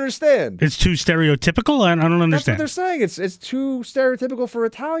 I don't understand. It's too stereotypical? I don't understand. That's what they're saying. It's too stereotypical for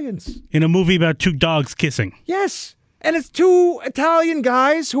Italians. In a movie about two dogs kissing. Yes. And it's two Italian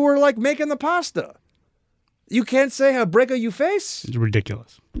guys who are making the pasta. You can't say how break you face? It's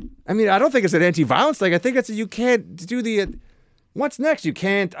ridiculous. I mean, I don't think it's an anti-violence thing. I think it's you can't do the what's next? You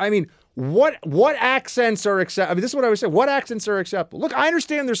can't. I mean, what accents are acceptable? I mean, this is what I would say. What accents are acceptable? Look, I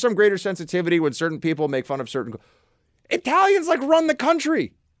understand there's some greater sensitivity when certain people make fun of certain Italians run the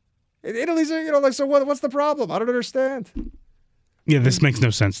country. Italy's so what's the problem? I don't understand. Yeah, this makes no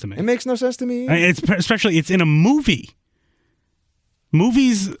sense to me. It makes no sense to me. Especially it's in a movie.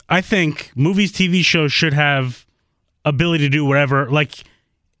 Movies, TV shows should have ability to do whatever. Like,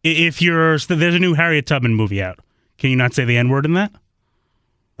 if there's a new Harriet Tubman movie out, can you not say the N-word in that?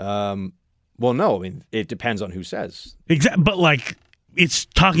 Well, no. I mean, it depends on who says. Exactly, but it's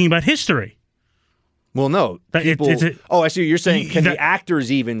talking about history. Well, no. I see what you're saying. Can the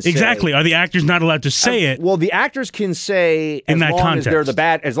actors even say? Exactly. Are the actors not allowed to say it? Well, the actors can say in that context.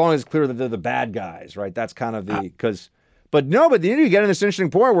 As long as it's clear that they're the bad guys, right? That's kind of But then you get in this interesting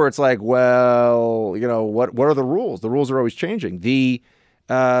point where it's like, well, what are the rules? The rules are always changing. The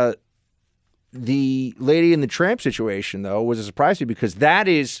Lady and the Tramp situation, though, was a surprise to me because that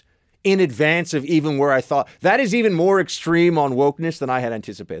is in advance of even where I thought. That is even more extreme on wokeness than I had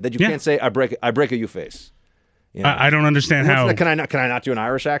anticipated. That you can't say, I break a you face. I don't understand how. Can I not do an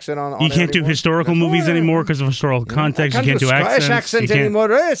Irish accent on You can't do historical movies anymore because of historical context. You can't do Scottish accent anymore.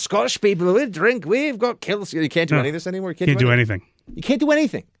 Hey, Scottish people, we drink. We've got kills. You can't do any of this anymore. You can't do anything. You can't do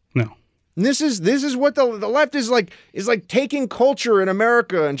anything. No. And this is what the left is like taking culture in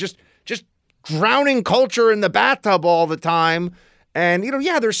America and just drowning culture in the bathtub all the time. And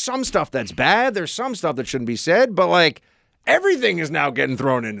there's some stuff that's bad. There's some stuff that shouldn't be said. But everything is now getting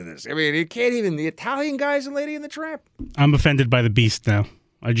thrown into this. I mean, you can't even the Italian guys and Lady and the Tramp. I'm offended by the Beast now.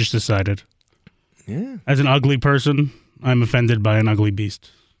 I just decided. Yeah. As an ugly person, I'm offended by an ugly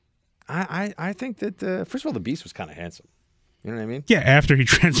beast. I think that first of all, the Beast was kind of handsome. You know what I mean? Yeah, after he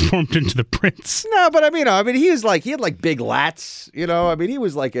transformed into the prince. No, but I mean, he was he had big lats. I mean, he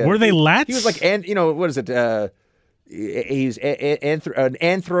was Were they lats? He was what is it? he's an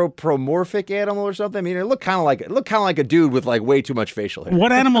anthropomorphic animal or something. I mean, it looked kind of like a dude with like way too much facial hair.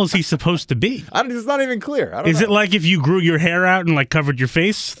 What animal is he supposed to be? It's not even clear. I don't is know. it like if you grew your hair out and like covered your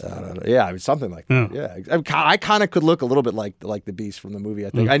face? I don't know. Yeah, I mean, something like that. Yeah, I kind of could look a little bit like the Beast from the movie. I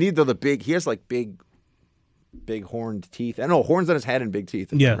think I need the big. He has like big horned teeth. I know horns on his head and big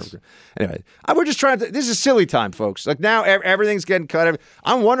teeth. Yes. Anyway, we're just trying to. This is silly time, folks. Like now, everything's getting cut.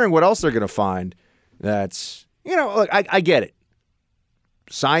 I'm wondering what else they're going to find. That's look, I get it.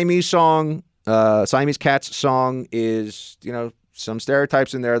 Siamese Cat's song is some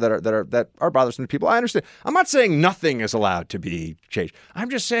stereotypes in there that are bothersome to people. I understand. I'm not saying nothing is allowed to be changed.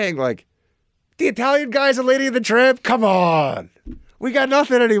 I'm just saying like the Italian guy's a Lady of the Tramp. Come on, we got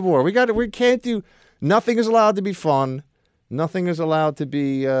nothing anymore. We can't do. Nothing is allowed to be fun. Nothing is allowed to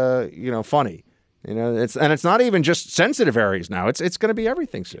be funny. It's not even just sensitive areas now. It's going to be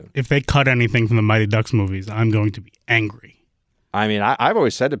everything soon. If they cut anything from the Mighty Ducks movies, I'm going to be angry. I mean, I've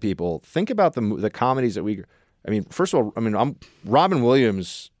always said to people, think about the comedies that we. I mean, first of all, Robin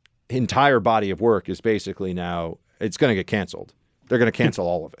Williams' entire body of work is basically now it's going to get canceled. They're going to cancel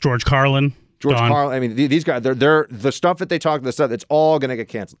all of it. George Carlin. I mean, these guys, they're the stuff that they talk, the stuff that's all going to get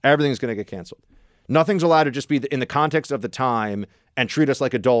canceled. Everything's going to get canceled. Nothing's allowed to just be in the context of the time and treat us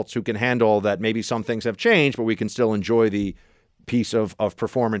like adults who can handle that maybe some things have changed, but we can still enjoy the piece of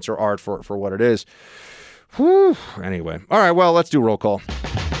performance or art for what it is. Whew. Anyway. All right, well, let's do roll call.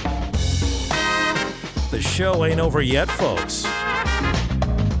 The show ain't over yet, folks.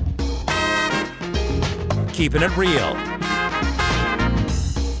 Keeping it real.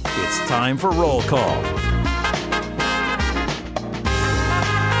 It's time for roll call.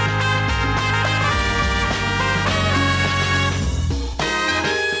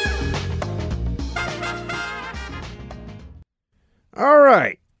 All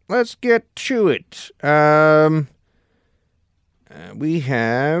right, let's get to it. We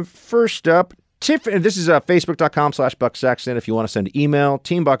have, first up, Tiffany. This is facebook.com/Buck Sexton. If you want to send an email,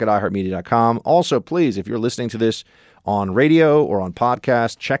 teambuck@iheartmedia.com. Also, please, if you're listening to this on radio or on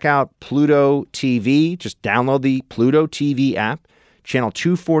podcast, check out Pluto TV. Just download the Pluto TV app. Channel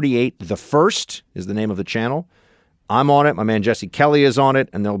 248, The First is the name of the channel. I'm on it. My man Jesse Kelly is on it.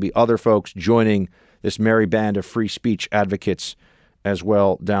 And there'll be other folks joining this merry band of free speech advocates as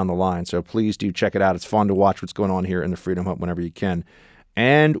well down the line. So please do check it out. It's fun to watch what's going on here in the Freedom Hut whenever you can.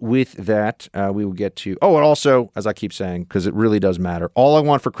 And with that, we will get to... Oh, and also, as I keep saying, because it really does matter, all I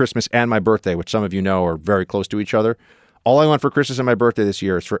want for Christmas and my birthday, which some of you know are very close to each other, all I want for Christmas and my birthday this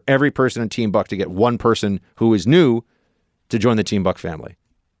year is for every person in Team Buck to get one person who is new to join the Team Buck family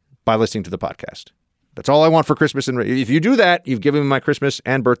by listening to the podcast. That's all I want for Christmas. And if you do that, you've given me my Christmas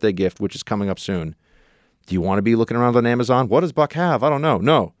and birthday gift, which is coming up soon. Do you want to be looking around on Amazon? What does Buck have? I don't know.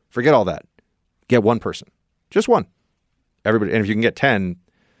 No, forget all that. Get one person. Just one. Everybody. And if you can get 10,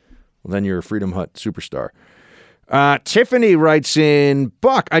 well, then you're a Freedom Hut superstar. Tiffany writes in,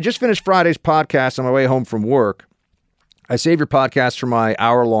 Buck, I just finished Friday's podcast on my way home from work. I save your podcast for my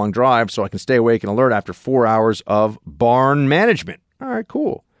hour-long drive so I can stay awake and alert after 4 hours of barn management. All right,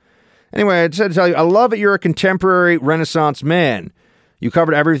 cool. Anyway, I just had to tell you, I love it. You're a contemporary Renaissance man. You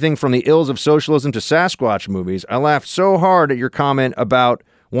covered everything from the ills of socialism to Sasquatch movies. I laughed so hard at your comment about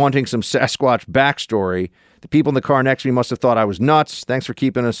wanting some Sasquatch backstory. The people in the car next to me must have thought I was nuts. Thanks for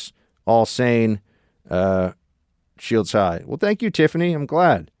keeping us all sane. Shields high. Well, thank you, Tiffany. I'm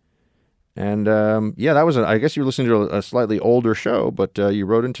glad. And yeah, that was, I guess you're listening to a slightly older show, but you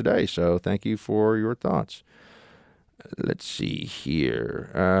wrote in today. So thank you for your thoughts. Let's see here.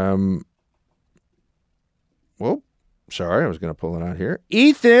 Well, sorry, I was going to pull it out here.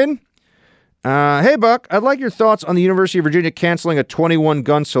 Ethan. Hey, Buck, I'd like your thoughts on the University of Virginia canceling a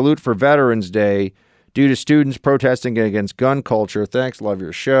 21-gun salute for Veterans Day due to students protesting against gun culture. Thanks. Love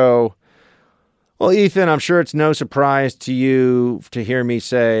your show. Well, Ethan, I'm sure it's no surprise to you to hear me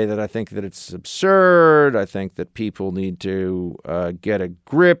say that I think that it's absurd. I think that people need to get a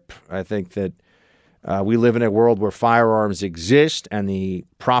grip. I think that we live in a world where firearms exist, and the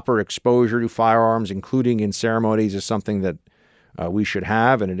proper exposure to firearms, including in ceremonies, is something that we should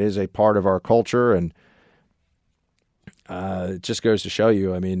have, and it is a part of our culture. And it just goes to show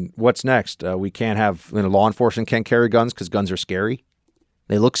you, I mean, what's next? We can't have, law enforcement can't carry guns because guns are scary.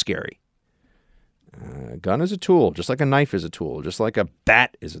 They look scary. A gun is a tool, just like a knife is a tool, just like a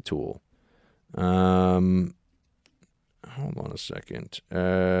bat is a tool. Hold on a second.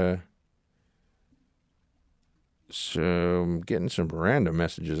 So I'm getting some random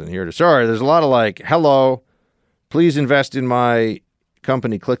messages in here. Sorry, there's a lot of like, hello, please invest in my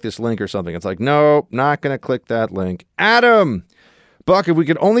company. Click this link or something. It's like, nope, not going to click that link. Adam, Buck, if we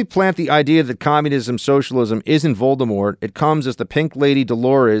could only plant the idea that communism, socialism isn't Voldemort, it comes as the pink lady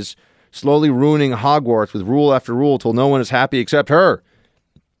Dolores slowly ruining Hogwarts with rule after rule till no one is happy except her.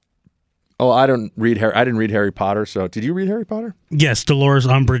 Oh, I didn't read Harry Potter, so did you read Harry Potter? Yes, Dolores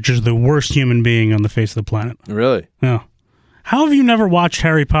Umbridge is the worst human being on the face of the planet. Really? Yeah. How have you never watched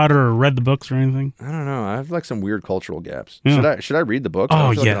Harry Potter or read the books or anything? I don't know. I have like some weird cultural gaps. Yeah. Should I read the books?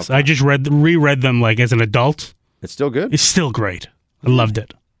 Oh, yes. I just reread them like as an adult. It's still good? It's still great. I loved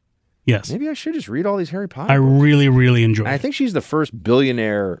it. Yes. Maybe I should just read all these Harry Potter I books. really, really enjoyed it. I think she's the first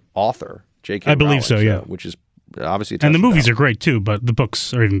billionaire author, J.K. I believe Rowling, so, yeah. Which is obviously And the movies are great too, but the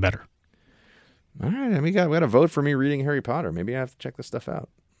books are even better. All right, and we got to vote for me reading Harry Potter. Maybe I have to check this stuff out.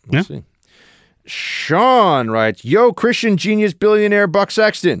 We'll see. Sean writes, "Yo, Christian genius billionaire Buck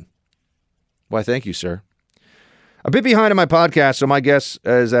Sexton." Why, thank you, sir. A bit behind on my podcast, so my guess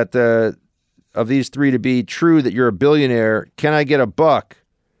is that of these three to be true that you're a billionaire, can I get a buck?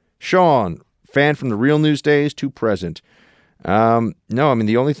 Sean, fan from the real news days to present. No, I mean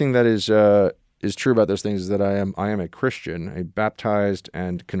the only thing that is true about those things is that I am a Christian, a baptized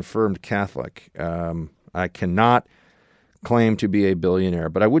and confirmed Catholic. I cannot claim to be a billionaire,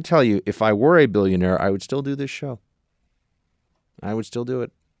 but I would tell you, if I were a billionaire, I would still do this show. I would still do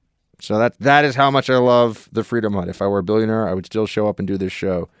it. So that is how much I love the Freedom Hut. If I were a billionaire, I would still show up and do this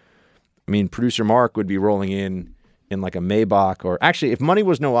show. I mean, producer Mark would be rolling in like a Maybach, or actually, if money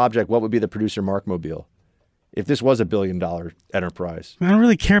was no object, what would be the producer Mark mobile? If this was $1 billion enterprise. I don't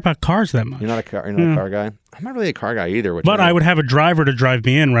really care about cars that much. You're not a car guy? I'm not really a car guy either. But I would have a driver to drive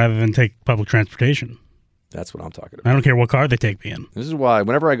me in rather than take public transportation. That's what I'm talking about. I don't care what car they take me in. This is why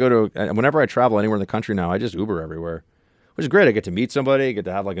whenever I travel anywhere in the country now, I just Uber everywhere, which is great. I get to meet somebody, I get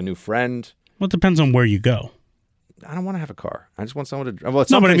to have like a new friend. Well, it depends on where you go. I don't want to have a car. I just want someone to. Well,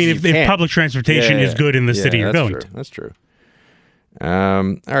 no, but I mean, if public transportation is good in the city you're going to. That's true. All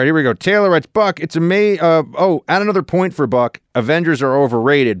right, here we go. Taylor writes, Buck, it's add another point for Buck. Avengers are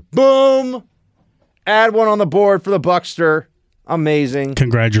overrated. Boom! Add one on the board for the Buckster. Amazing.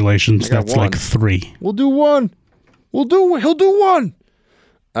 Congratulations. That's like 3. We'll do one. He'll do one.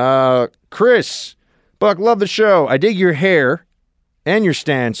 Chris, Buck, love the show. I dig your hair and your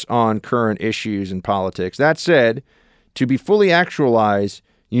stance on current issues and politics. That said, to be fully actualized,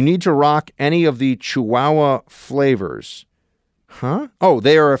 you need to rock any of the Chihuahua flavors. Huh? Oh,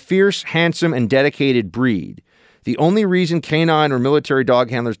 they are a fierce, handsome, and dedicated breed. The only reason canine or military dog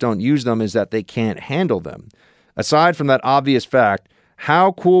handlers don't use them is that they can't handle them. Aside from that obvious fact,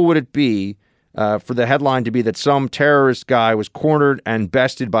 how cool would it be for the headline to be that some terrorist guy was cornered and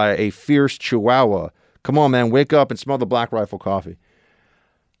bested by a fierce Chihuahua? Come on, man, wake up and smell the Black Rifle coffee.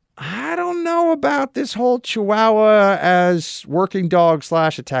 I don't know about this whole Chihuahua as working dog /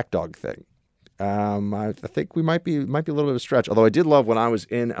 attack dog thing. I think we might be a little bit of a stretch. Although I did love when I was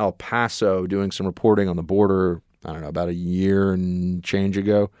in El Paso doing some reporting on the border, I don't know, about a year and change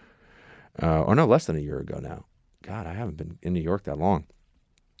ago. Or no, less than a year ago now. God, I haven't been in New York that long.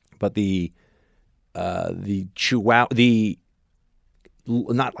 But the Chihuahua, I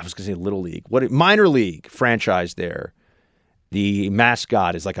was going to say Little League, minor league franchise there. The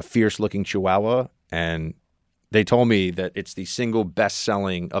mascot is like a fierce-looking Chihuahua, and they told me that it's the single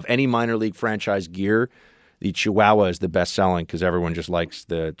best-selling of any minor league franchise gear. The Chihuahua is the best-selling because everyone just likes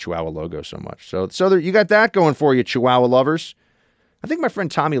the Chihuahua logo so much. So there, you got that going for you, Chihuahua lovers. I think my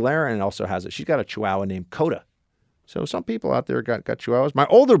friend Tommy Lahren also has it. She's got a Chihuahua named Coda. So some people out there got Chihuahuas. My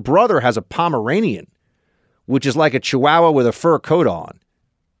older brother has a Pomeranian, which is like a Chihuahua with a fur coat on.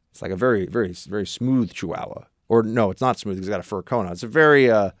 It's like a very, very, very smooth Chihuahua. Or no, it's not smooth because it's got a fur coat on. It's a very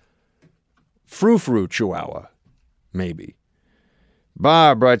frou-frou Chihuahua, maybe.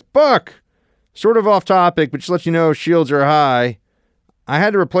 Bob writes, Buck, sort of off topic, but just to let you know, shields are high. I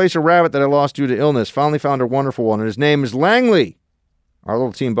had to replace a rabbit that I lost due to illness. Finally found a wonderful one, and his name is Langley, our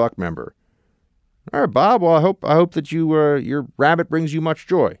little Team Buck member. All right, Bob. Well, I hope that your rabbit brings you much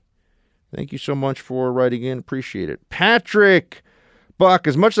joy. Thank you so much for writing in. Appreciate it. Patrick, Buck,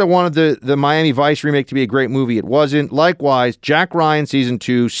 as much as I wanted the Miami Vice remake to be a great movie, it wasn't. Likewise, Jack Ryan Season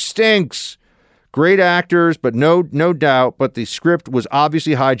 2 stinks. Great actors, but no doubt, but the script was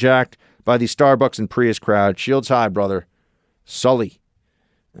obviously hijacked by the Starbucks and Prius crowd. Shields high, brother. Sully.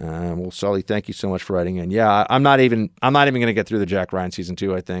 Well, Sully, thank you so much for writing in. Yeah, I'm not even going to get through the Jack Ryan Season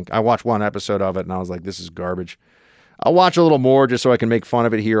 2, I think. I watched one episode of it, and I was like, this is garbage. I'll watch a little more just so I can make fun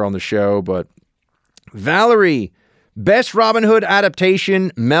of it here on the show, but Valerie, best Robin Hood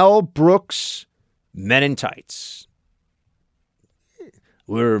adaptation, Mel Brooks, Men in Tights.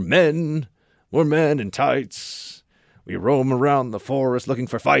 We're men in tights. We roam around the forest looking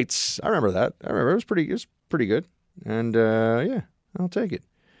for fights. I remember that. It was pretty good. And yeah, I'll take it.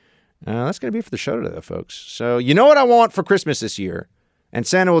 That's going to be it for the show today, folks. So you know what I want for Christmas this year, and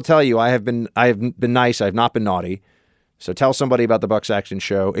Santa will tell you I have been nice. I have not been naughty. So tell somebody about the Buck Saxton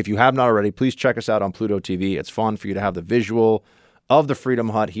Show. If you have not already, please check us out on Pluto TV. It's fun for you to have the visual of the Freedom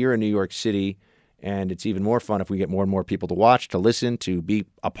Hut here in New York City, and it's even more fun if we get more and more people to watch, to listen, to be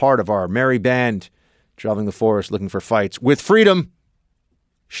a part of our merry band traveling the forest looking for fights with freedom.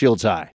 Shields high.